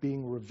God is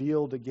being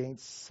revealed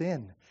against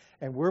sin.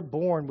 And we're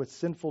born with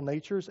sinful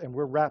natures, and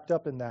we're wrapped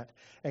up in that.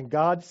 And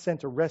God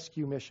sent a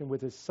rescue mission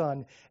with his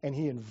Son, and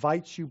he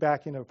invites you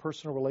back into a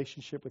personal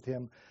relationship with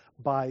him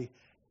by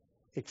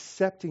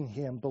accepting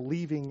him,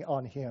 believing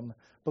on him,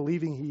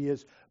 believing he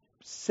is,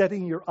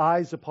 setting your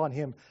eyes upon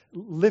him,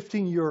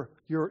 lifting your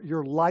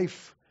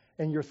life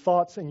and your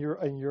thoughts and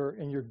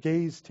your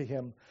gaze to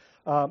him.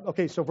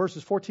 Okay, so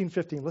verses 14,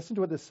 15. Listen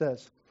to what this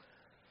says.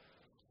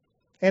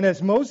 And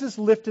as Moses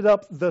lifted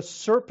up the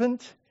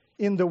serpent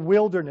in the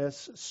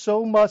wilderness,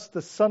 so must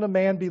the Son of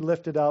Man be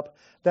lifted up,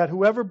 that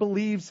whoever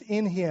believes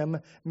in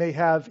him may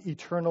have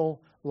eternal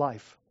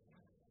life.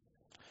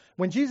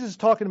 When Jesus is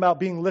talking about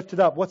being lifted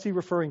up, what's he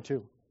referring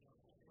to?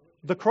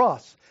 The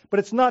cross. But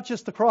it's not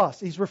just the cross.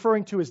 He's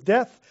referring to his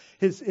death,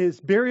 his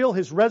burial,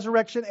 his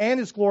resurrection, and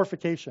his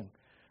glorification.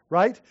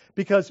 Right?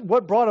 Because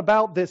what brought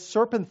about this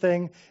serpent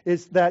thing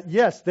is that,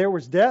 yes, there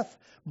was death,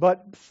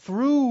 but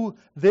through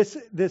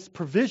this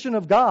provision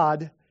of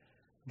God,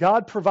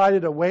 God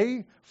provided a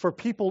way for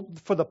people,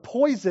 for the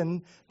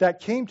poison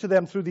that came to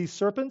them through these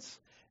serpents,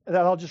 that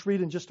I'll just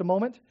read in just a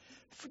moment,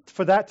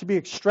 for that to be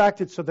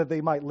extracted so that they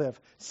might live.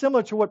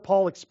 Similar to what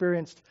Paul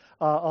experienced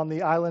on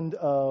the island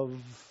of,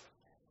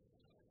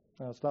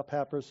 no, it's not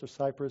Papyrus or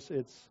Cyprus,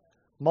 it's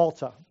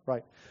Malta.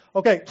 Right.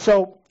 Okay,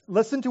 so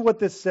listen to what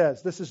this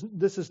says. This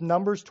is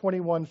Numbers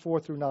 21, 4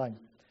 through 9.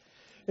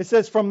 It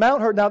says, from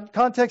Mount Hor. Now,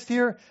 context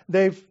here,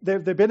 they've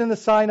been in the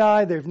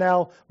Sinai. They've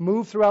now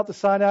moved throughout the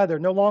Sinai. They're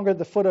no longer at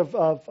the foot of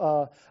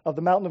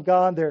the mountain of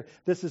God.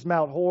 This is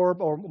Mount Horeb,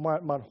 or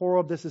Mount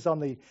Horeb. This is on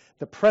the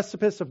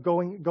precipice of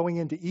going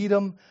into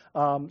Edom.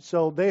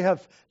 So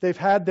they've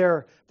had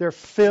their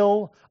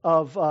fill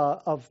of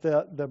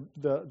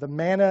the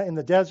manna in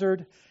the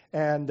desert,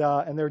 and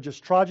they're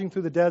just trudging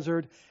through the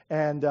desert,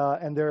 and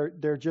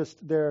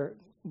they're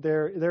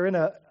they're in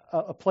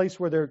a place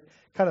where they're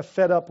kind of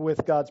fed up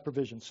with God's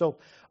provision. So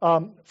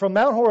from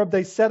Mount Horeb,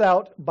 they set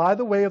out by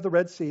the way of the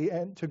Red Sea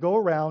and to go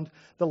around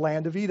the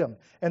land of Edom.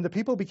 And the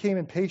people became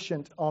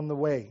impatient on the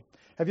way.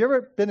 Have you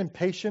ever been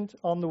impatient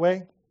on the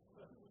way?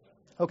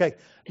 Okay,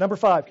 number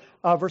 5,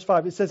 verse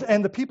 5, it says,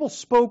 and the people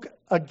spoke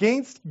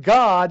against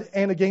God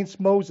and against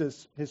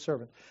Moses, his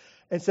servant.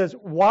 It says,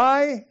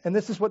 why, and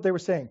this is what they were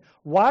saying,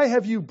 why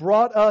have you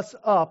brought us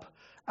up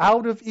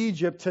out of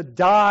Egypt to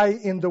die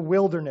in the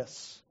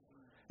wilderness?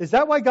 Is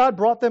that why God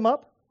brought them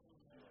up?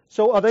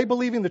 So are they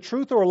believing the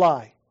truth or a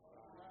lie?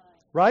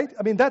 Right?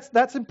 I mean,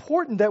 that's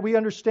important that we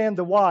understand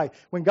the why.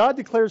 When God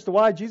declares the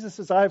why, Jesus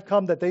says, I have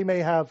come that they may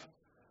have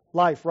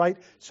life, right?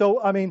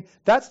 So, I mean,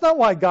 that's not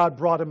why God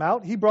brought them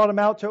out. He brought them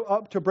out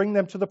to bring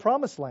them to the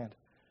promised land,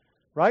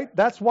 right?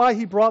 That's why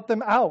he brought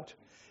them out.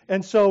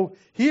 And so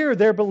here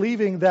they're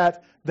believing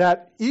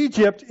that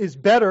Egypt is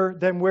better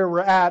than where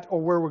we're at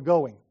or where we're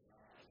going.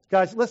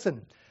 Guys,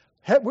 listen,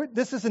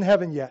 this isn't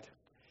heaven yet.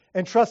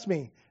 And trust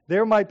me,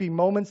 there might be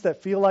moments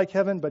that feel like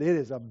heaven, but it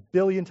is a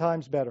billion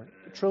times better.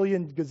 A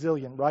trillion,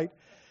 gazillion, right?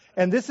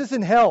 And this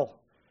isn't hell,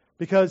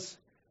 because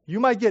you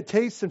might get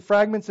tastes and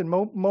fragments and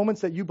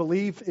moments that you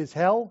believe is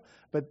hell,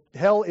 but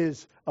hell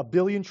is a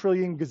billion,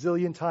 trillion,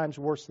 gazillion times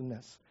worse than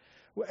this.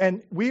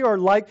 And we are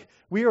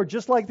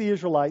just like the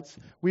Israelites.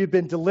 We have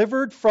been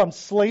delivered from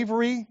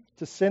slavery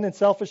to sin and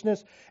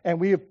selfishness, and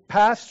we have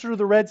passed through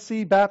the Red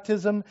Sea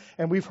baptism,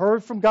 and we've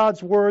heard from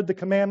God's word, the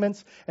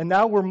commandments, and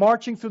now we're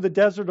marching through the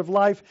desert of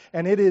life,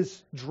 and it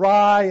is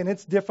dry and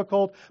it's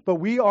difficult, but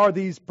we are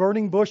these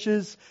burning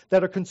bushes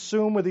that are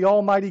consumed with the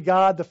Almighty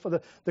God,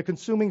 the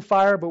consuming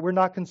fire, but we're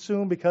not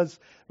consumed because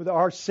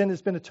our sin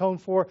has been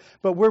atoned for,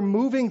 but we're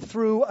moving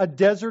through a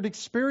desert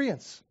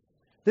experience.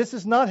 This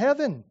is not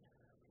heaven.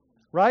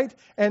 Right?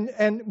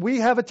 And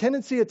we have a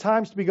tendency at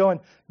times to be going,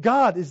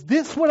 God, is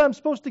this what I'm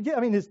supposed to get? I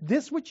mean, is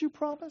this what you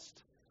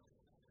promised?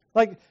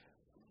 Like,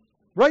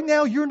 right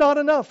now you're not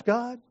enough,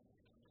 God.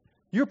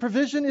 Your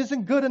provision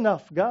isn't good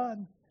enough,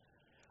 God.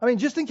 I mean,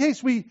 just in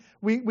case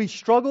we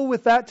struggle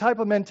with that type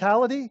of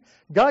mentality,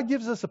 God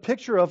gives us a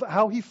picture of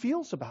how he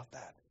feels about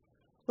that.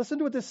 Listen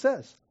to what this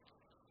says.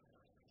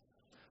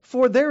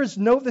 For there is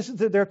no, this is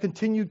their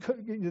continued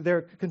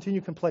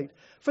complaint.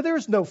 For there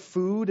is no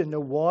food and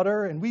no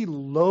water, and we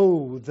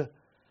loathe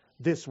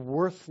this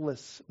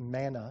worthless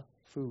manna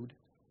food.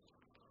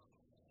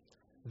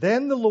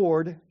 Then the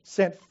Lord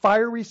sent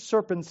fiery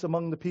serpents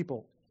among the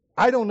people.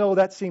 I don't know,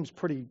 that seems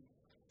pretty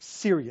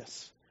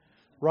serious,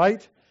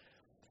 right?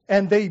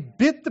 And they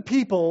bit the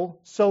people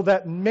so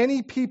that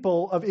many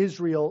people of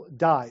Israel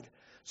died.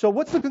 So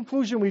what's the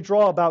conclusion we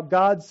draw about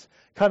God's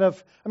kind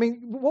of, I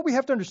mean, what we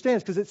have to understand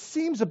is because it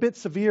seems a bit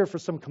severe for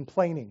some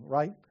complaining,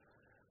 right?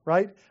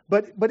 Right?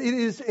 But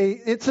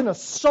it's an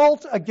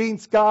assault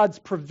against God's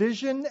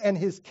provision and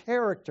his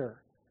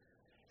character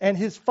and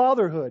his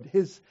fatherhood,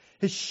 his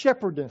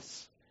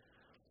shepherdness,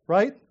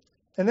 right?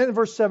 And then in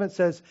verse 7 it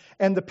says,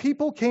 and the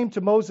people came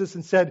to Moses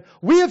and said,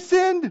 we have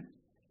sinned.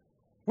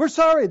 We're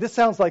sorry. This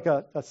sounds like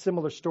a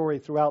similar story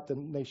throughout the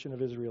nation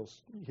of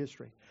Israel's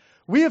history.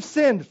 We have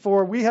sinned,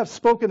 for we have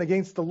spoken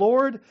against the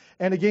Lord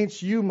and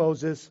against you,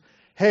 Moses.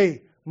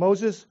 Hey,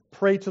 Moses,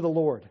 pray to the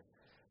Lord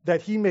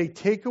that he may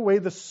take away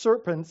the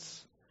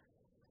serpents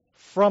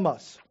from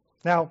us.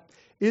 Now,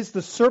 is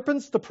the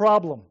serpents the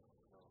problem?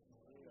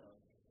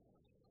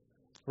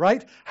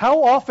 Right?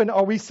 How often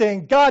are we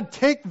saying, God,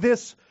 take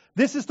this.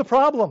 This is the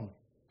problem.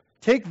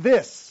 Take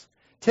this.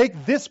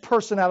 Take this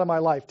person out of my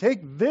life. Take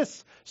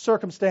this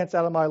circumstance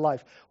out of my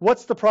life.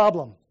 What's the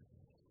problem?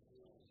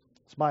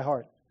 It's my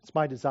heart. It's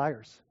my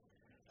desires.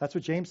 That's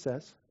what James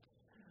says.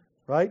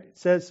 Right? It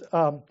says,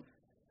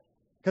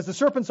 because the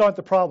serpents aren't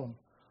the problem.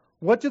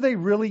 What do they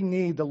really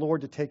need the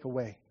Lord to take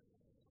away?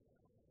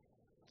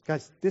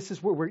 Guys, this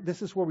is where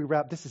we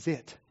wrap. This is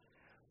it.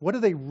 What do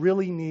they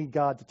really need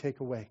God to take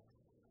away?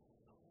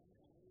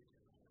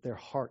 Their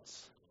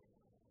hearts.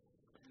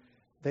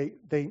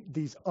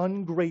 These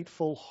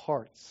ungrateful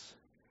hearts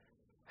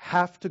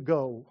have to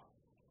go,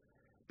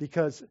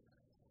 because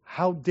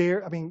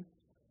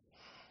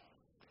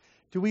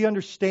do we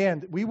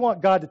understand? We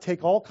want God to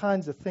take all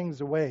kinds of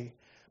things away,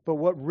 but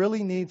what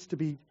really needs to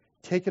be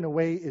taken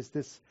away is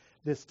this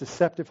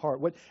deceptive heart.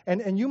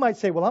 And you might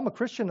say, well, I'm a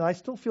Christian and I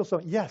still feel so.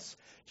 Yes.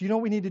 Do you know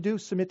what we need to do?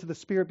 Submit to the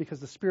Spirit,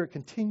 because the Spirit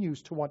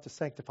continues to want to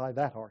sanctify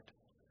that heart.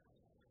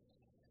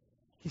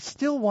 He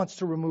still wants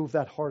to remove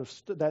that heart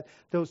of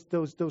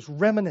those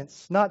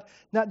remnants, not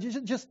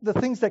just the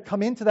things that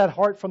come into that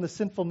heart from the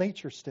sinful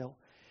nature still.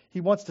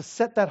 He wants to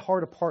set that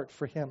heart apart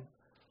for him.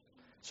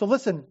 So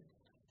listen,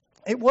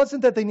 it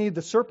wasn't that they needed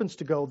the serpents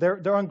to go.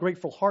 Their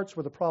ungrateful hearts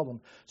were the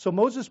problem. So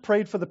Moses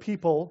prayed for the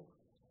people,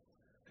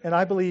 and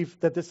I believe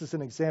that this is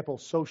an example.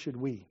 So should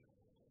we.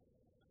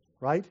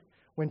 Right?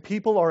 When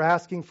people are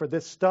asking for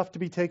this stuff to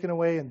be taken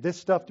away and this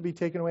stuff to be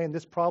taken away and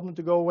this problem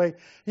to go away,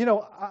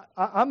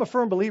 I'm a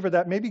firm believer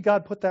that maybe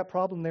God put that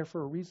problem there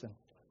for a reason.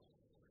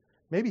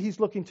 Maybe he's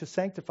looking to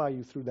sanctify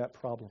you through that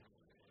problem.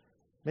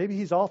 Maybe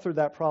he's authored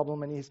that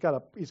problem and he's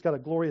got a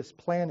glorious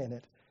plan in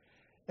it.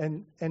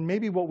 And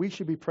maybe what we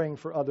should be praying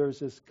for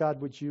others is,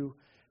 God, would you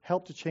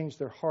help to change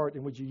their heart,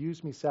 and would you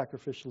use me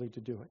sacrificially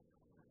to do it?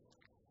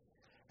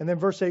 And then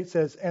verse 8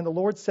 says, and the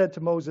Lord said to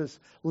Moses,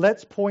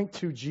 let's point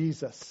to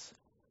Jesus.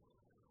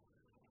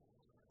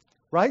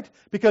 Right?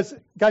 Because,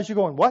 guys, you're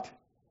going, what?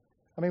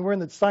 I mean, we're in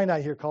the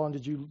Sinai here, Colin.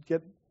 Did you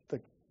get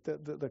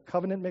the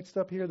covenant mixed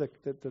up here?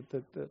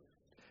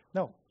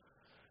 No.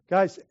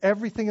 Guys,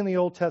 everything in the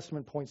Old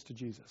Testament points to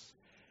Jesus.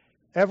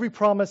 Every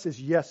promise is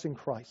yes in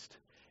Christ.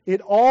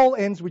 It all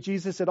ends with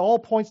Jesus. It all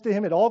points to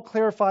him. It all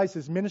clarifies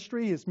his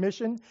ministry, his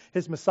mission,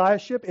 his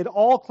messiahship. It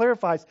all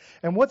clarifies.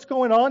 And what's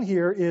going on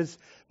here is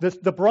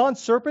the bronze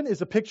serpent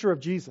is a picture of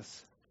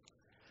Jesus.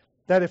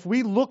 That if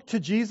we look to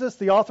Jesus,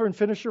 the author and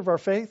finisher of our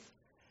faith,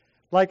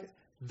 like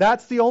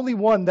that's the only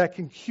one that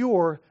can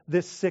cure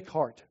this sick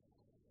heart.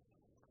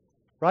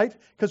 Right?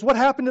 Because what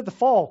happened at the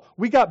fall?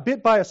 We got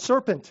bit by a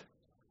serpent.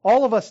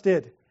 All of us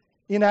did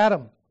in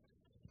Adam.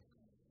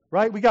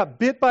 Right? We got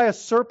bit by a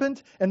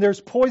serpent, and there's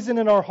poison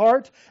in our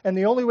heart, and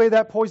the only way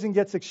that poison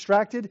gets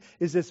extracted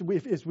is as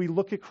we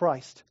look at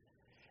Christ.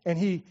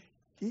 And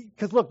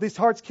because look, these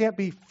hearts can't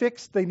be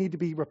fixed, they need to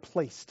be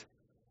replaced.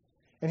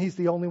 And he's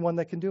the only one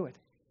that can do it.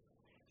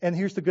 And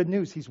here's the good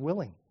news, he's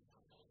willing.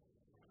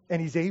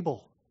 And he's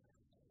able.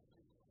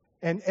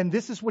 And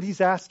this is what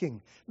he's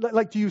asking.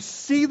 Like, do you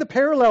see the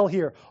parallel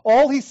here?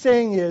 All he's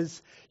saying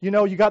is, you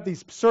got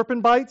these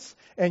serpent bites,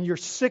 and you're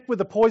sick with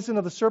the poison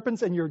of the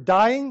serpents, and you're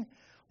dying.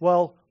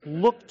 Well,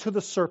 look to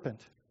the serpent.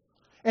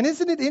 And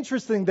isn't it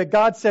interesting that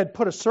God said,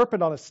 put a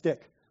serpent on a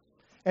stick?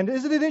 And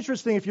isn't it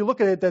interesting if you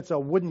look at it, that's a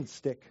wooden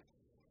stick?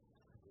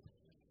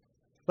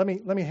 Let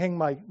me hang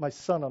my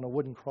son on a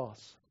wooden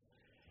cross.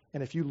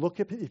 And if you look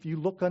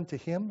unto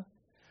him,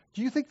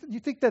 do you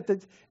think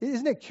that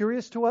isn't it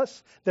curious to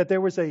us that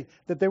there was a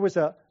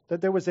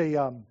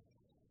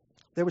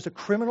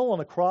criminal on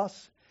a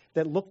cross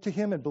that looked to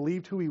him and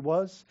believed who he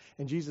was,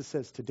 and Jesus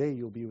says, today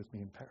you'll be with me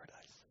in paradise.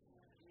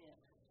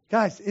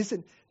 Guys,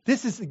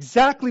 this is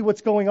exactly what's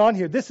going on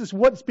here. This is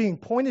what's being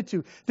pointed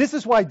to. This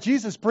is why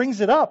Jesus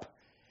brings it up.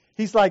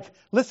 He's like,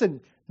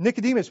 listen,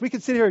 Nicodemus, we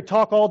could sit here and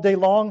talk all day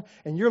long,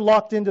 and you're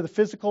locked into the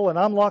physical, and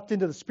I'm locked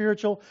into the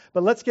spiritual,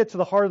 but let's get to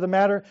the heart of the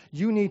matter.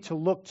 You need to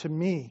look to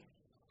me,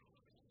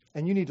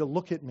 and you need to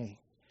look at me.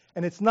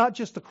 And it's not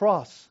just the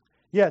cross.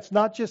 Yeah, it's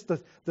not just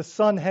the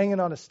son hanging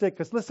on a stick.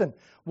 Because listen,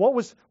 what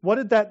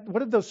did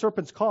those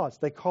serpents cause?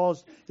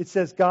 It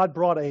says God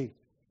brought a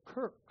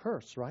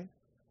curse, right?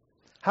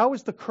 How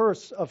is the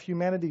curse of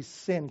humanity's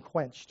sin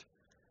quenched?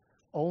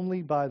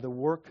 Only by the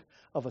work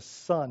of a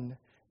son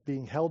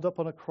being held up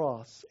on a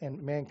cross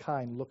and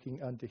mankind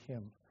looking unto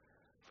him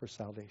for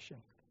salvation.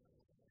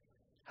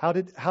 How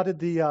did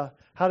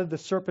the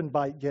serpent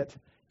bite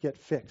get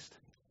fixed?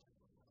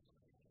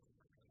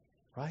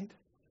 Right?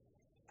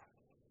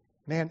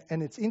 Man,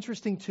 and it's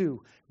interesting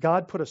too.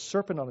 God put a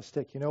serpent on a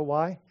stick. You know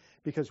why?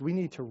 Because we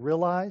need to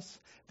realize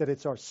that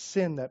it's our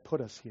sin that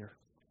put us here.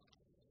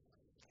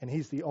 And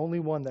he's the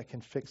only one that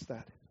can fix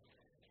that.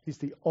 He's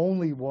the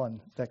only one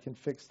that can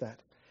fix that.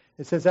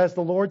 It says, as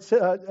the Lord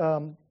said,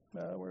 where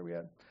are we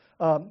at?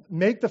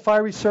 Make the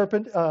fiery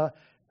serpent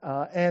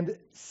and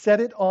set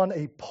it on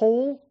a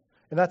pole.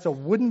 And that's a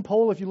wooden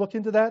pole if you look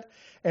into that.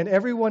 And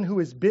everyone who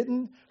is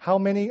bitten, how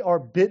many are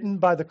bitten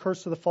by the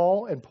curse of the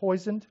fall and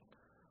poisoned?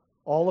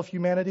 All of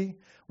humanity.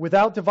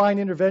 Without divine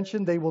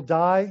intervention, they will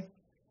die.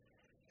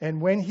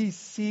 And when he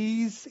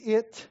sees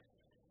it,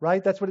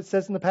 right? That's what it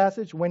says in the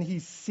passage. When he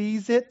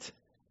sees it,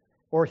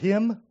 or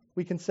him,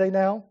 we can say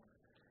now,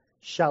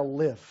 shall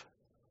live.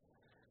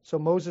 So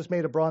Moses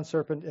made a bronze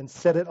serpent and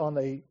set it on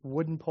a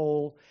wooden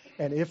pole.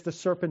 And if a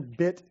serpent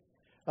bit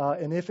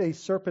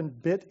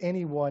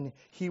anyone,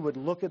 he would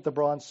look at the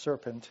bronze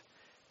serpent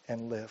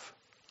and live.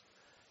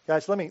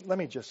 Guys, let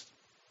me just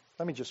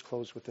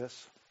close with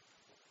this.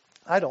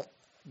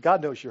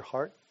 God knows your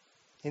heart.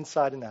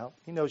 Inside and out.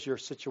 He knows your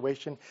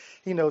situation.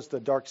 He knows the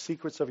dark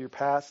secrets of your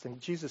past.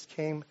 And Jesus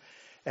came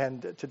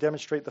and to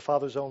demonstrate the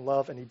Father's own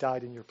love, and he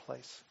died in your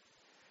place.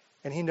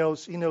 And he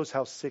knows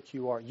how sick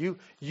you are. You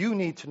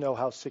need to know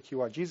how sick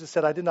you are. Jesus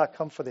said, I did not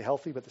come for the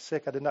healthy, but the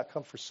sick. I did not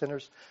come for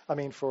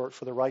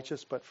for the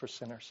righteous, but for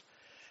sinners.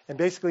 And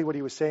basically what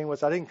he was saying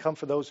was, I didn't come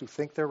for those who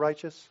think they're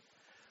righteous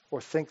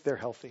or think they're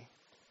healthy.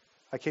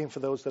 I came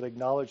for those that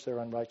acknowledge their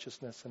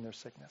unrighteousness and their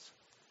sickness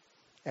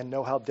and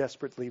know how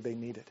desperately they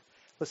need it.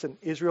 Listen,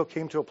 Israel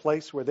came to a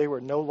place where they were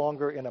no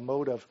longer in a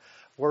mode of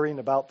worrying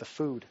about the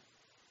food.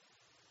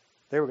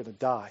 They were going to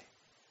die.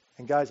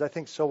 And guys, I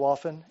think so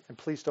often, and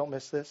please don't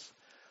miss this,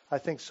 I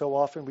think so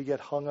often we get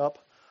hung up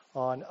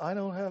on, I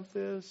don't have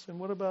this, and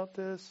what about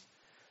this?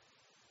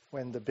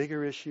 When the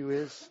bigger issue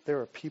is, there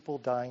are people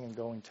dying and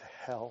going to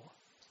hell.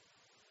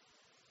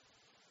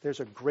 There's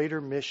a greater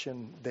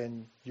mission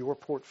than your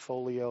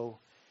portfolio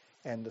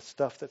and the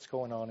stuff that's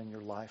going on in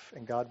your life.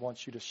 And God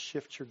wants you to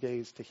shift your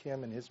gaze to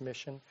him and his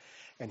mission.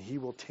 And he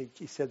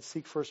said,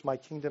 seek first my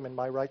kingdom and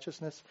my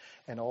righteousness,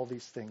 and all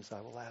these things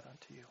I will add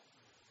unto you.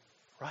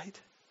 Right?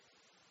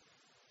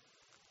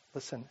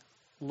 Listen,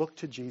 look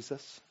to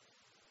Jesus.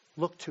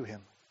 Look to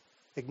him.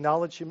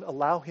 Acknowledge him.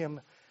 Allow him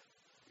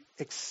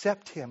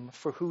accept him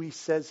for who he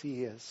says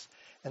he is,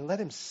 and let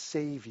him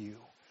save you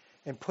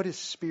and put his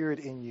Spirit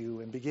in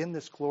you and begin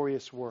this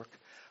glorious work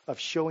of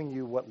showing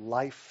you what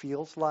life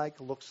feels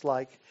like, looks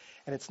like.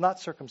 And it's not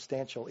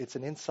circumstantial. It's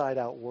an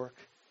inside-out work.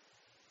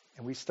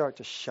 And we start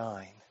to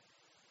shine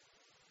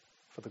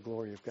for the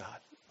glory of God.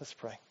 Let's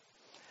pray.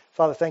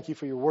 Father, thank you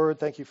for your word.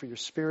 Thank you for your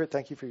Spirit.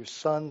 Thank you for your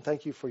Son.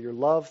 Thank you for your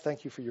love.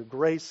 Thank you for your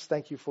grace.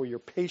 Thank you for your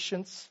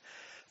patience.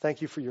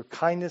 Thank you for your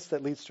kindness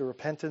that leads to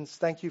repentance.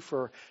 Thank you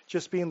for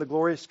just being the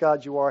glorious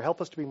God you are.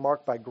 Help us to be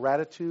marked by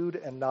gratitude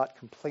and not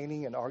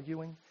complaining and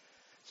arguing,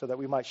 so that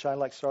we might shine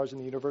like stars in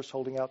the universe,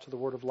 holding out to the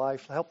word of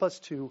life. Help us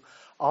to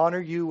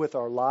honor you with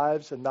our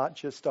lives and not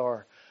just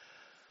our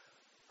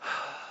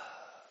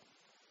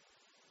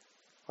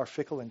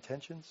fickle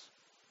intentions.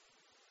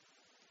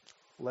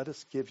 Let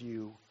us give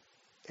you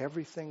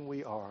everything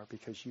we are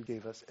because you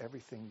gave us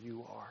everything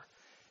you are.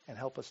 And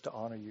help us to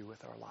honor you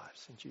with our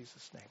lives. In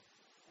Jesus' name,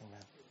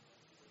 amen.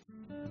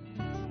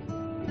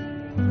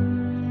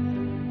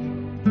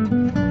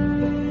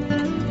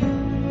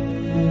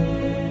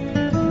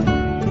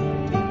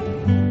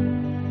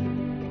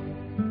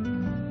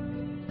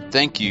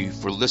 Thank you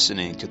for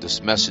listening to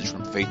this message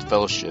from Faith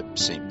Fellowship,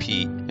 St.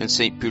 Pete, in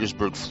St.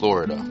 Petersburg,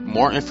 Florida.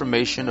 More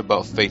information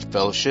about Faith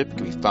Fellowship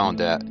can be found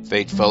at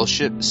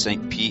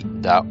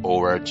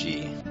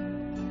faithfellowshipstpete.org.